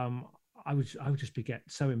 I would just get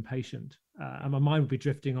so impatient, and my mind would be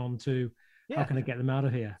drifting on to, how can I get them out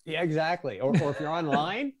of here? Yeah, exactly. Or if you're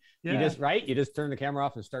online, you just turn the camera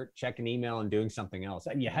off and start checking email and doing something else.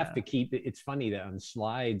 And you have to keep it. It's funny that on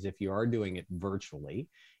slides, if you are doing it virtually,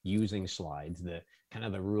 using slides, the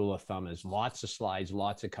rule of thumb is lots of slides,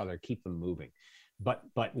 lots of color, keep them moving. But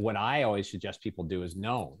what I always suggest people do is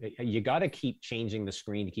you got to keep changing the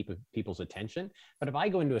screen to keep people's attention. But if I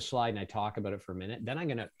go into a slide and I talk about it for a minute, then I'm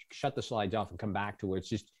going to shut the slides off and come back to where it's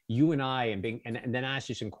just you and I and then ask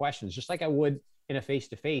you some questions, just like I would in a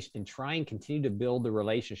face-to-face, and try and continue to build the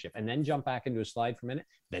relationship, and then jump back into a slide for a minute,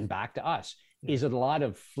 then back to us. Is it a lot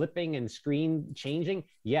of flipping and screen changing?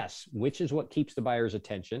 Yes, which is what keeps the buyer's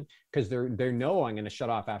attention, because they know I'm going to shut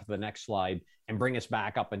off after the next slide and bring us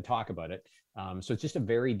back up and talk about it. So it's just a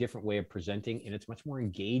very different way of presenting, and it's much more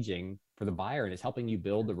engaging for the buyer, and it's helping you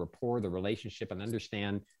build the rapport, the relationship, and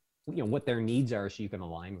understand what their needs are, so you can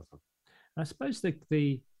align with them. I suppose the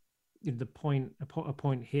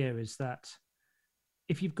point here is that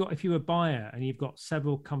if you're a buyer and you've got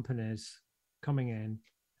several companies coming in,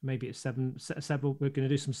 maybe it's several. We're going to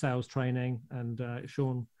do some sales training, and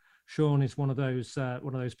Shawn is one of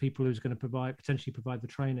those people who's going to potentially provide the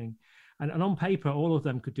training, and on paper, all of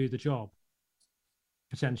them could do the job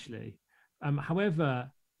potentially.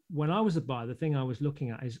 However, when I was a buyer, the thing I was looking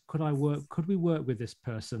at is, could we work with this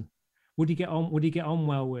person? Would he get on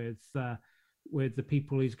well with the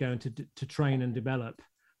people he's going to train and develop?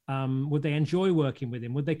 Would they enjoy working with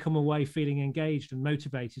him? Would they come away feeling engaged and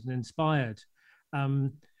motivated and inspired?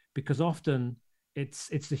 Because often it's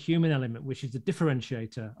the human element which is the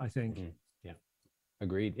differentiator, I think. Mm-hmm. Yeah,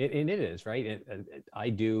 agreed. And it is, right? I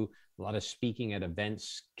do a lot of speaking at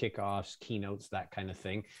events, kickoffs, keynotes, that kind of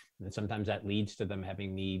thing. And sometimes that leads to them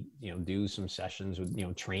having me, do some sessions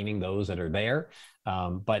with, training those that are there.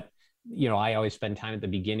 But I always spend time at the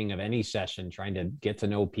beginning of any session trying to get to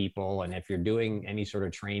know people. And if you're doing any sort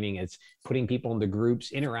of training, it's putting people into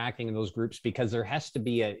groups, interacting in those groups, because there has to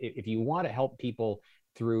be if you want to help people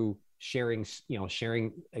through sharing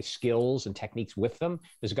skills and techniques with them,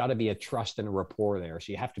 there's got to be a trust and a rapport there.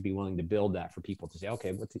 So you have to be willing to build that for people to say,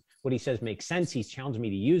 okay, what he says makes sense. He's challenged me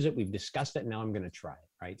to use it. We've discussed it. And now I'm going to try it.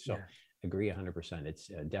 Right. So agree 100%. It's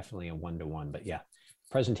definitely a one-to-one, but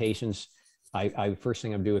presentations. I first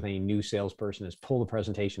thing I do with any new salesperson is pull the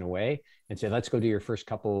presentation away and say, let's go do your first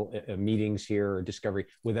couple meetings here or discovery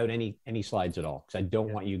without any slides at all. Because I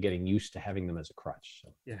don't want you getting used to having them as a crutch.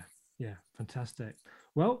 So. Yeah, fantastic.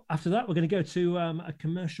 Well, after that, we're going to go to a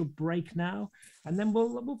commercial break now, and then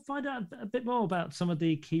we'll find out a bit more about some of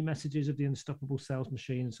the key messages of the Unstoppable Sales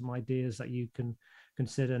Machine, some ideas that you can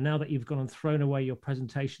consider now that you've gone and thrown away your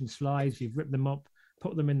presentation slides, you've ripped them up,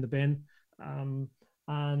 put them in the bin.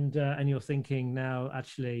 And you're thinking now,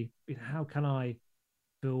 actually, how can I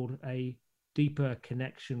build a deeper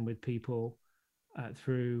connection with people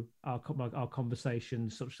through our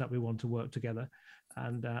conversations, such that we want to work together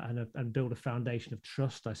and build a foundation of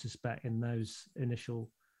trust, I suspect, in those initial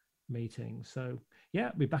meetings. So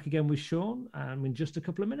we'll be back again with Shawn in just a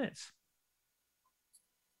couple of minutes.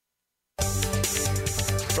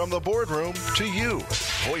 From the boardroom to you,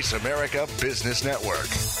 Voice America Business Network.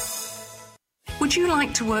 Would you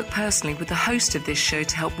like to work personally with the host of this show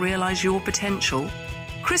to help realize your potential?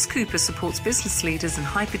 Chris Cooper supports business leaders and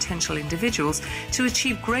high potential individuals to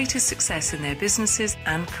achieve greater success in their businesses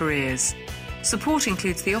and careers. Support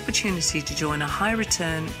includes the opportunity to join a high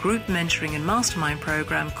return group mentoring and mastermind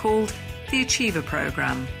program called the Achiever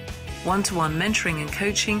Program, one-to-one mentoring and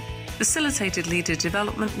coaching, facilitated leader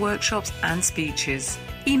development workshops and speeches.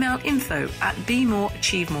 Email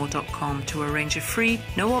info@bemoreachievemore.com to arrange a free,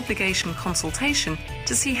 no obligation consultation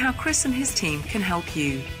to see how Chris and his team can help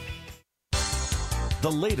you.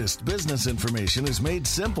 The latest business information is made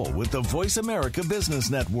simple with the Voice America Business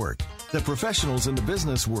Network. The professionals in the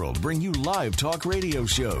business world bring you live talk radio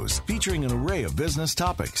shows featuring an array of business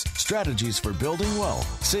topics, strategies for building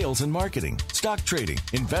wealth, sales and marketing, stock trading,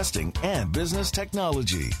 investing, and business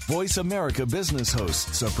technology. Voice America Business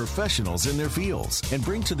hosts are professionals in their fields and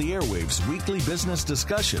bring to the airwaves weekly business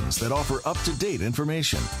discussions that offer up-to-date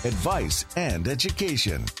information, advice, and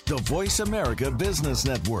education. The Voice America Business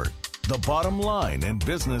Network. The bottom line in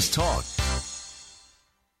business talk.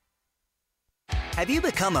 Have you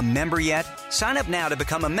become a member yet? Sign up now to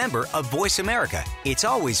become a member of Voice America. It's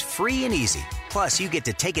always free and easy. Plus, you get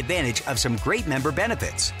to take advantage of some great member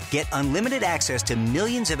benefits. Get unlimited access to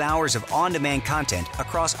millions of hours of on-demand content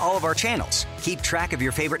across all of our channels. Keep track of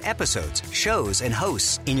your favorite episodes, shows, and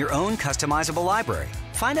hosts in your own customizable library.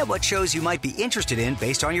 Find out what shows you might be interested in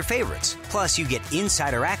based on your favorites. Plus, you get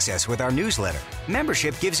insider access with our newsletter.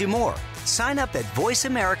 Membership gives you more. Sign up at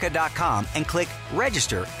voiceamerica.com and click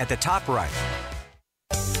register at the top right.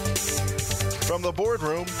 From the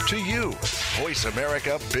boardroom to you, Voice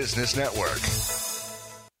America Business Network.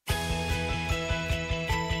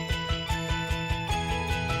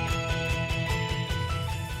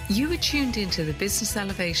 You are tuned into the Business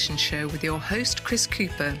Elevation Show with your host, Chris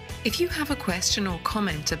Cooper. If you have a question or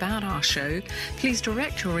comment about our show, please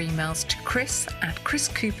direct your emails to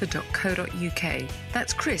chris@chriscooper.co.uk.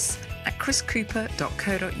 That's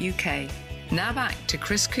chris@chriscooper.co.uk. Now back to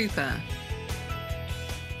Chris Cooper.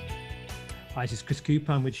 Hi, this is Chris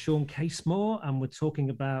Cooper. I'm with Shawn Casemore, and we're talking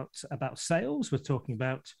about sales. We're talking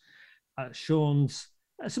about Shawn's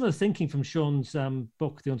some of the thinking from Shawn's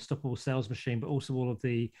book, The Unstoppable Sales Machine, but also all of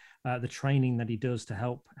the training that he does to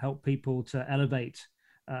help people to elevate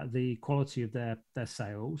the quality of their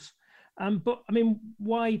sales. But I mean,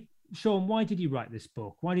 why, Shawn? Why did you write this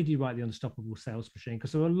book? Why did you write The Unstoppable Sales Machine?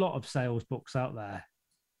 Because there are a lot of sales books out there.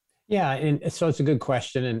 Yeah, and so it's a good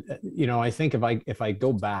question, and I think if I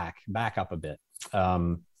go back up a bit.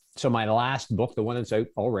 So my last book, the one that's out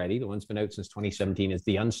already, the one that's been out since 2017, is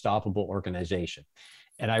The Unstoppable Organization.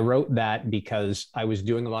 And I wrote that because I was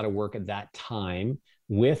doing a lot of work at that time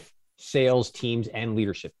with sales teams and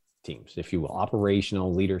leadership teams, if you will,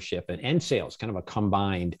 operational leadership and sales, kind of a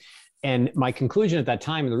combined. And my conclusion at that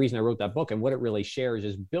time, and the reason I wrote that book and what it really shares,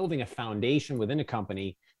 is building a foundation within a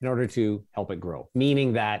company in order to help it grow.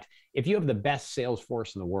 Meaning that if you have the best sales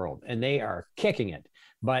force in the world and they are kicking it,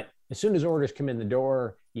 but as soon as orders come in the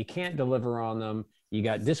door, you can't deliver on them, you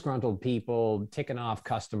got disgruntled people ticking off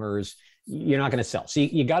customers, you're not going to sell. So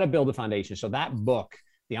you got to build a foundation. So that book,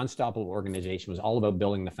 The Unstoppable Organization, was all about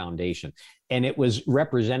building the foundation. And it was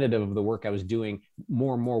representative of the work I was doing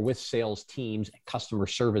more and more with sales teams, customer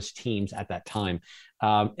service teams at that time.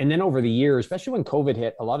 And then over the years, especially when COVID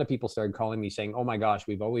hit, a lot of people started calling me saying, oh my gosh,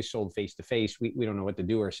 we've always sold face-to-face. We don't know what to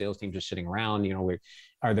do. Our sales teams are sitting around.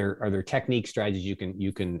 Are there technique strategies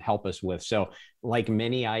you can help us with? So like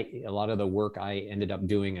many, a lot of the work I ended up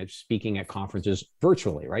doing, speaking at conferences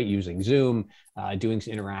virtually, right? Using Zoom, doing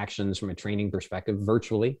interactions from a training perspective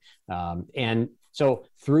virtually. And so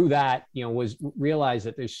through that, was realized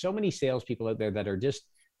that there's so many salespeople out there that are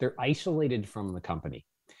they're isolated from the company.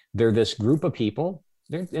 They're this group of people,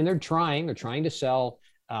 they're trying to sell,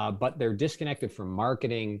 but they're disconnected from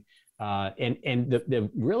marketing. And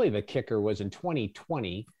the kicker was in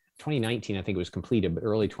 2019, I think it was completed, but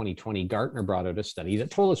early 2020, Gartner brought out a study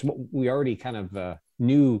that told us what we already kind of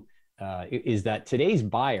knew, is that today's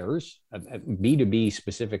buyers, B2B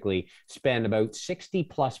specifically, spend about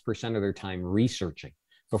 60+% of their time researching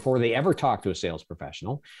before they ever talk to a sales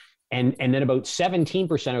professional. And then about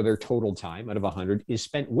 17% of their total time out of 100 is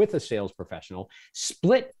spent with a sales professional,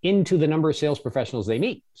 split into the number of sales professionals they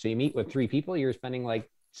meet. So you meet with 3 people, you're spending like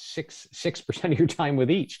 6% of your time with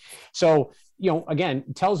each. So, again,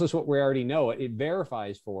 tells us what we already know. It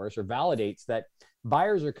verifies for us or validates that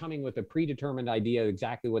buyers are coming with a predetermined idea of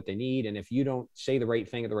exactly what they need. And if you don't say the right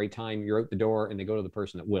thing at the right time, you're out the door and they go to the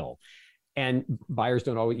person that will. And buyers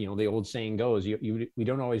don't always, the old saying goes, we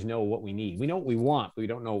don't always know what we need. We know what we want, but we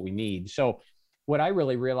don't know what we need. So what I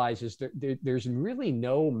really realize is there's really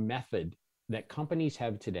no method that companies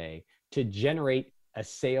have today to generate a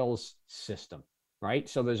sales system, right?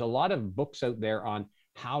 So there's a lot of books out there on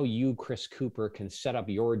how you, Chris Cooper, can set up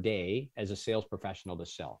your day as a sales professional to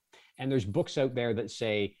sell. And there's books out there that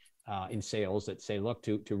say, in sales, that say, look,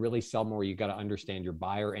 to really sell more, you got to understand your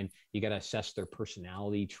buyer and you got to assess their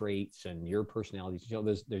personality traits and your personality. So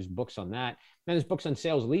there's books on that. And there's books on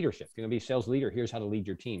sales leadership. You're going to be a sales leader. Here's how to lead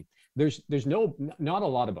your team. There's not a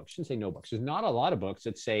lot of books. I shouldn't say no books. There's not a lot of books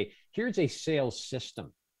that say, here's a sales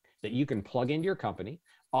system that you can plug into your company.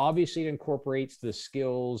 Obviously, it incorporates the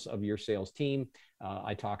skills of your sales team.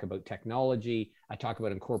 I talk about technology. I talk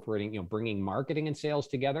about incorporating, bringing marketing and sales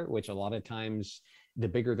together, which a lot of times the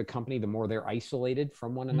bigger the company, the more they're isolated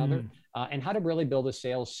from one another, and how to really build a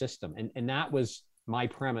sales system. And that was my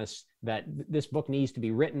premise, that this book needs to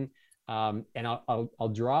be written. And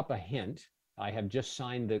I'll drop a hint. I have just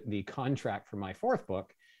signed the contract for my fourth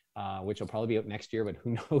book, which will probably be out next year, but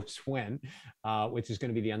who knows when, which is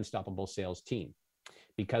going to be The Unstoppable Sales Team.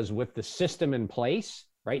 Because with the system in place,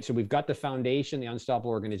 right? So we've got the foundation, the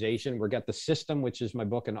Unstoppable Organization. We've got the system, which is my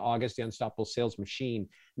book in August, The Unstoppable Sales Machine.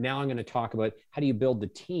 Now I'm going to talk about how do you build the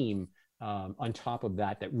team on top of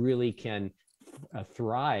that really can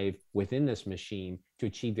thrive within this machine to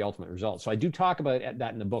achieve the ultimate result. So I do talk about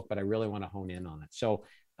that in the book, but I really want to hone in on it. So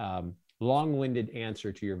long-winded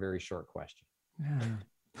answer to your very short question.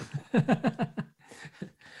 Yeah.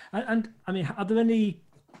 and I mean, are there any...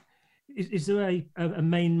 Is there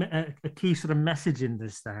a key sort of message in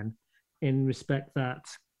this then, in respect that,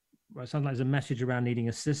 well, it sounds like there's a message around needing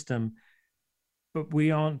a system, but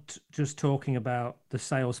we aren't just talking about the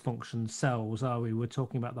sales function themselves, are we? We're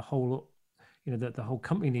talking about the whole, that the whole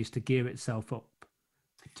company needs to gear itself up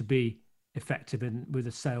to be effective with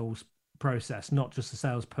a sales process, not just a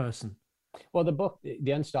salesperson. Well, the book,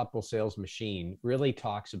 The Unstoppable Sales Machine, really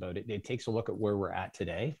talks about it. It takes a look at where we're at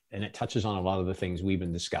today, and it touches on a lot of the things we've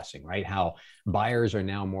been discussing, right? How buyers are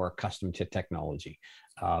now more accustomed to technology.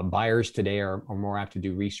 Buyers today are more apt to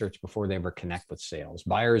do research before they ever connect with sales.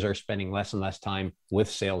 Buyers are spending less and less time with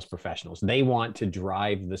sales professionals. They want to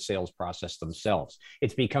drive the sales process themselves.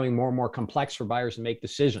 It's becoming more and more complex for buyers to make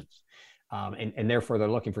decisions. And therefore, they're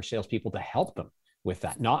looking for salespeople to help them with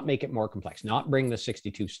that, not make it more complex, not bring the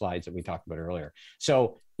 62 slides that we talked about earlier.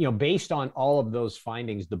 So, based on all of those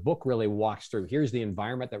findings, the book really walks through, here's the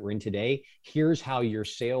environment that we're in today. Here's how your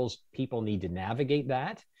sales people need to navigate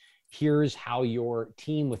that. Here's how your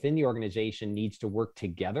team within the organization needs to work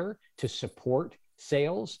together to support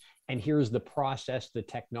sales. And here's the process, the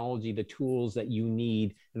technology, the tools that you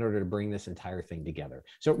need in order to bring this entire thing together.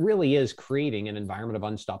 So it really is creating an environment of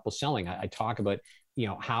unstoppable selling. I talk about,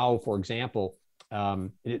 how, for example,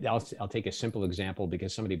 I'll take a simple example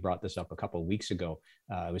because somebody brought this up a couple of weeks ago.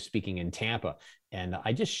 I was speaking in Tampa, and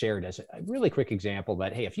I just shared as a really quick example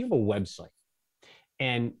that, hey, if you have a website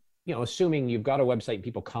and, assuming you've got a website and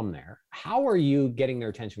people come there, how are you getting their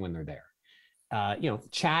attention when they're there?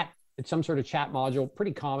 Chat, it's some sort of chat module,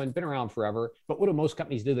 pretty common, been around forever. But what do most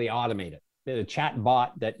companies do? They automate it. The chat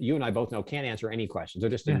bot that you and I both know can't answer any questions. They're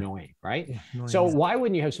just annoying, right? Yeah, annoying. So why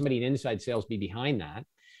wouldn't you have somebody in inside sales be behind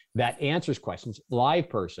that answers questions, live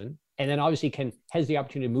person, and then obviously has the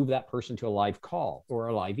opportunity to move that person to a live call or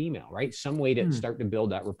a live email, right? Some way to start to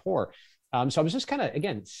build that rapport. So I was just kind of,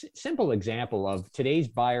 again, simple example of today's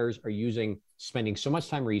buyers are spending so much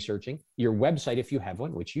time researching. Your website, if you have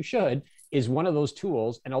one, which you should, is one of those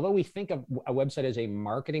tools. And although we think of a website as a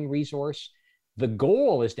marketing resource, the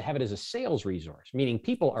goal is to have it as a sales resource, meaning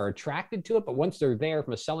people are attracted to it. But once they're there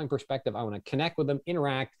from a selling perspective, I want to connect with them,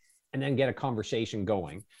 interact, and then get a conversation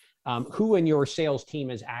going. Who in your sales team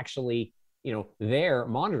is actually, there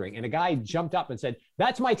monitoring? And a guy jumped up and said,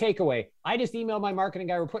 that's my takeaway. I just emailed my marketing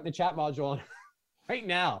guy. We're putting the chat module on right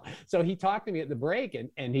now. So he talked to me at the break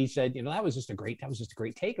and he said, that was just a great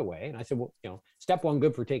takeaway. And I said, well, step one,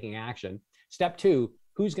 good for taking action. Step two,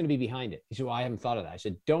 who's going to be behind it? He said, well, I haven't thought of that. I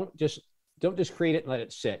said, don't just create it and let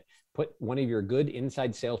it sit. Put one of your good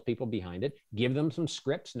inside salespeople behind it, give them some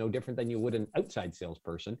scripts, no different than you would an outside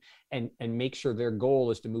salesperson, and make sure their goal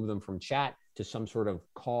is to move them from chat to some sort of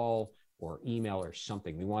call or email or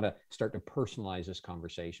something. We want to start to personalize this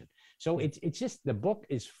conversation. So it's just, the book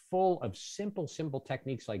is full of simple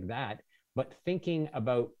techniques like that, but thinking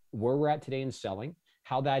about where we're at today in selling,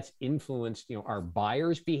 how that's influenced, our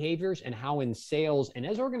buyers' behaviors, and how in sales and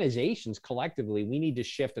as organizations collectively, we need to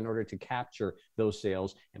shift in order to capture those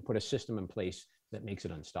sales and put a system in place that makes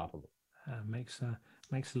it unstoppable. Makes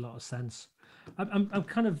a lot of sense. I'm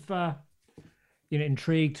kind of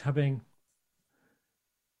intrigued, having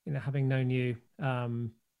known you.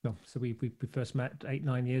 So we first met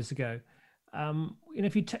 8-9 years ago.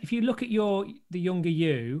 If you look at the younger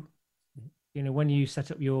you, when you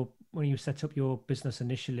set up your business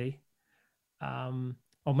initially,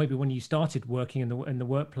 or maybe when you started working in the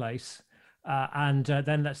workplace, and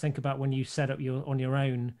then let's think about when you set up on your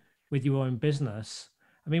own with your own business.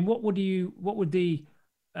 I mean, what would the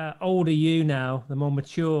older you now, the more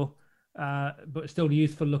mature but still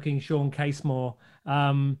youthful looking Shawn Casemore,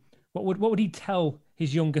 what would he tell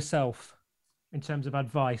his younger self in terms of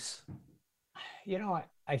advice? You know,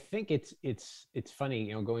 I think it's funny,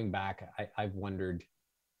 you know, going back, I've wondered,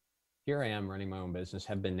 here I am running my own business,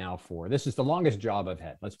 have been now this is the longest job I've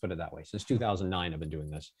had. Let's put it that way. Since 2009, I've been doing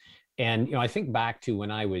this. And, you know, I think back to when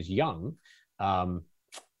I was young,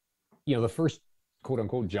 you know, the first quote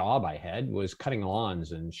unquote job I had was cutting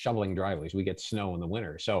lawns and shoveling driveways. We get snow in the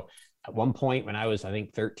winter. So at one point when I was, I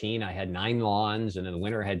think 13, I had 9 lawns, and in the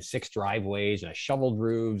winter I had 6 driveways, and I shoveled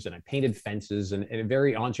roofs and I painted fences, and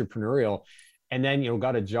very entrepreneurial. And then, you know,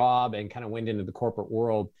 got a job and kind of went into the corporate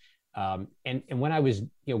world. And when I was,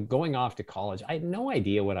 you know, going off to college, I had no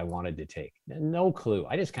idea what I wanted to take, no clue.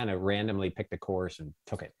 I just kind of randomly picked a course and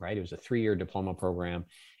took it, right? It was a 3-year diploma program.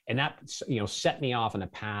 And that, you know, set me off on a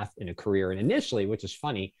path in a career. And initially, which is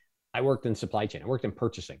funny, I worked in supply chain. I worked in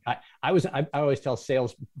purchasing. I always tell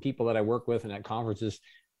sales people that I work with and at conferences,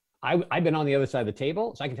 I've been on the other side of the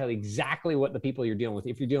table, so I can tell you exactly what the people you're dealing with.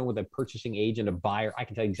 If you're dealing with a purchasing agent, a buyer, I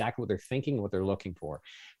can tell you exactly what they're thinking, what they're looking for.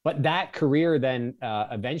 But that career then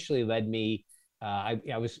eventually led me. I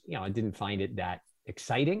didn't find it that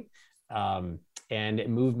exciting, and it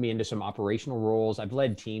moved me into some operational roles. I've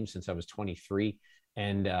led teams since I was 23,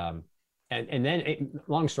 and then,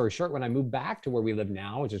 long story short, when I moved back to where we live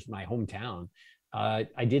now, which is my hometown,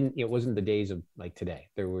 it wasn't the days of like today.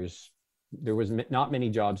 There was not many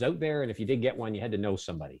jobs out there. And if you did get one, you had to know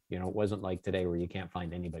somebody. You know, it wasn't like today where you can't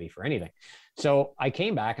find anybody for anything. So I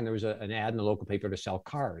came back, and there was an ad in the local paper to sell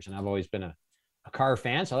cars. And I've always been a car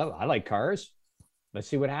fan. So I like cars. Let's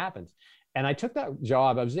see what happens. And I took that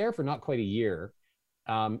job. I was there for not quite a year,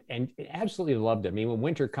 and absolutely loved it. I mean, when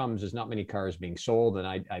winter comes, there's not many cars being sold, and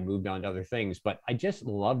I moved on to other things, but I just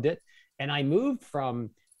loved it. And I moved from,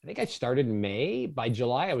 I think I started in May. By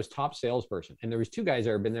July, I was top salesperson. And there was 2 guys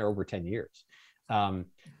that had been there over 10 years. And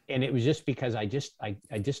it was just because I just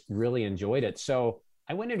really enjoyed it. So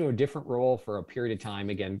I went into a different role for a period of time,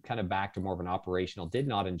 again, kind of back to more of an operational, did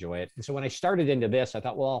not enjoy it. And so when I started into this, I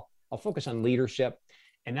thought, well, I'll focus on leadership.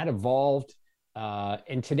 And that evolved.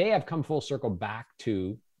 And today I've come full circle back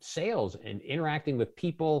to sales and interacting with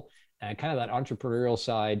people, kind of that entrepreneurial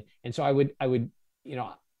side. And so I would, you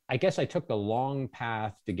know, I guess I took the long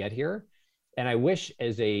path to get here. And I wish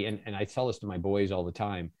and I tell this to my boys all the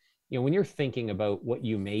time, you know, when you're thinking about what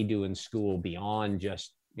you may do in school beyond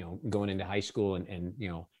just, you know, going into high school and you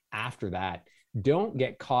know, after that, don't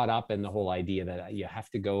get caught up in the whole idea that you have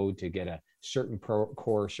to go to get a certain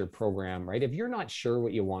course or program, right? If you're not sure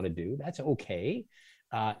what you want to do, that's okay.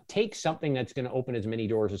 Take something that's going to open as many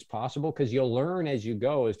doors as possible, because you'll learn as you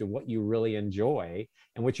go as to what you really enjoy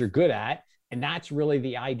and what you're good at. And that's really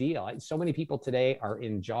the ideal. So many people today are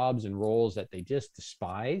in jobs and roles that they just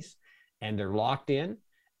despise, and they're locked in.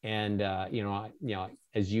 And, you know,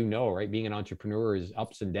 as you know, right, being an entrepreneur is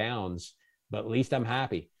ups and downs, but at least I'm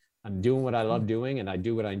happy. I'm doing what I love doing, and I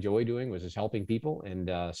do what I enjoy doing, which is helping people.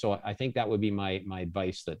 And so I think that would be my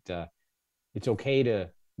advice, that it's okay to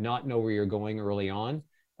not know where you're going early on.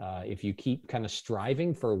 If you keep kind of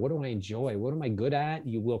striving for, what do I enjoy? What am I good at?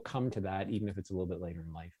 You will come to that, even if it's a little bit later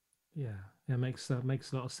in life. Yeah, it makes a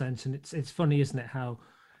lot of sense. And it's funny, isn't it, how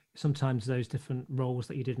sometimes those different roles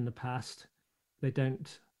that you did in the past, they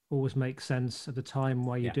don't always make sense at the time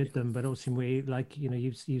why you did them. But ultimately, like, you know,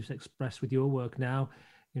 you've expressed with your work now,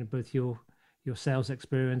 you know, both your sales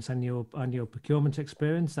experience and your procurement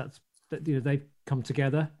experience, that you know, they've come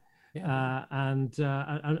together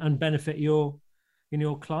and benefit your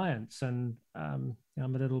clients. And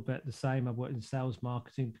I'm a little bit the same. I've worked in sales,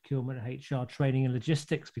 marketing, procurement, HR, training, and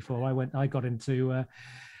logistics before I got into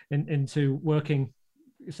working,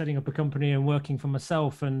 setting up a company and working for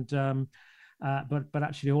myself. And but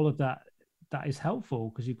actually, all of that is helpful,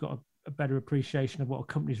 because you've got a better appreciation of what a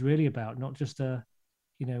company's really about, not just a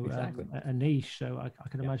niche. So I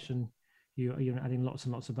can imagine you're adding lots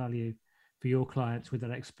and lots of value for your clients with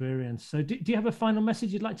that experience. So do you have a final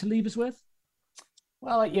message you'd like to leave us with?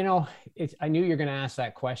 Well, you know, I knew you're going to ask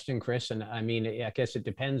that question, Chris. And I mean, I guess it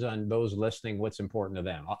depends on those listening, what's important to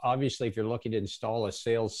them. Obviously, if you're looking to install a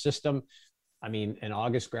sales system, I mean, in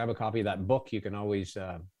August, grab a copy of that book. You can always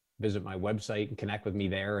visit my website and connect with me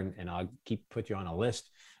there, and I'll put you on a list.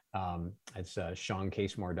 It's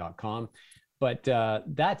ShawnCasemore.com. But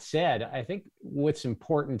that said, I think what's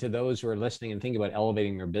important to those who are listening and thinking about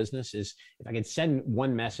elevating their business is, if I could send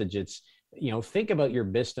one message, it's think about your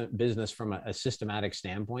business from a systematic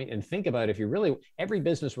standpoint, and think about if you really, every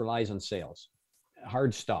business relies on sales.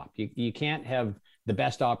 Hard stop. You can't have the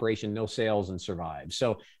best operation, no sales, and survive.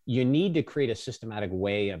 So you need to create a systematic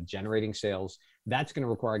way of generating sales. That's going to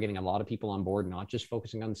require getting a lot of people on board, not just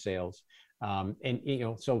focusing on sales.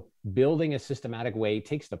 So building a systematic way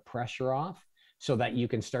takes the pressure off, so that you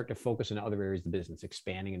can start to focus on other areas of the business,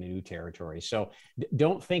 expanding into new territories. So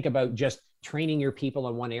don't think about just training your people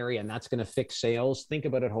in one area and that's going to fix sales. Think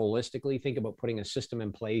about it holistically. Think about putting a system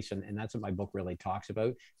in place. And that's what my book really talks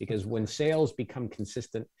about, because when sales become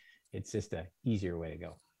consistent, it's just an easier way to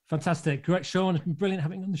go. Fantastic. Great, Shawn. It's been brilliant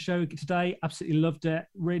having you on the show today. Absolutely loved it.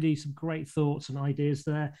 Really some great thoughts and ideas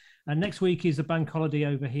there. And next week is a bank holiday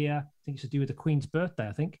over here. I think it's to do with the Queen's birthday,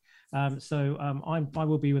 I think. I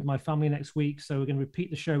will be with my family next week. So we're going to repeat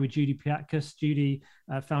the show with Judy Piatkas. Judy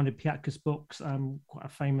founded Piatkas Books, quite a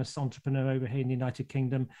famous entrepreneur over here in the United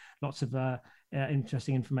Kingdom. Lots of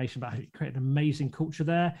interesting information about how to create an amazing culture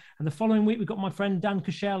there. And the following week, we've got my friend Dan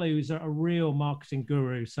Cashel, who's a real marketing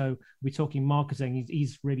guru. So we're talking marketing.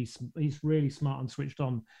 He's really smart and switched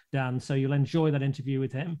on, Dan. So you'll enjoy that interview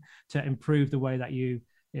with him to improve the way that you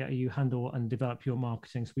handle and develop your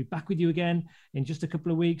marketing. So we'll be back with you again in just a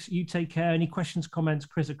couple of weeks. You take care. Any questions, comments,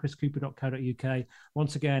 chris@chriscooper.co.uk.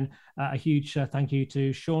 Once again, a huge thank you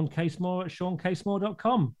to Shawn Casemore at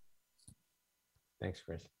ShawnCasemore.com. Thanks,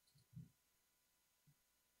 Chris.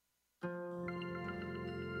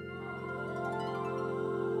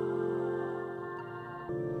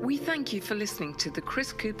 We thank you for listening to the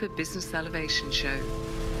Chris Cooper Business Elevation Show.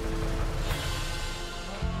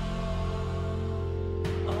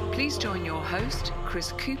 Please join your host,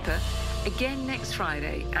 Chris Cooper, again next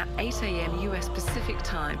Friday at 8 a.m. US Pacific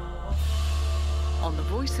Time on the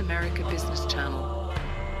Voice America Business Channel.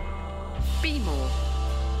 Be more.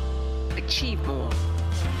 Achieve more.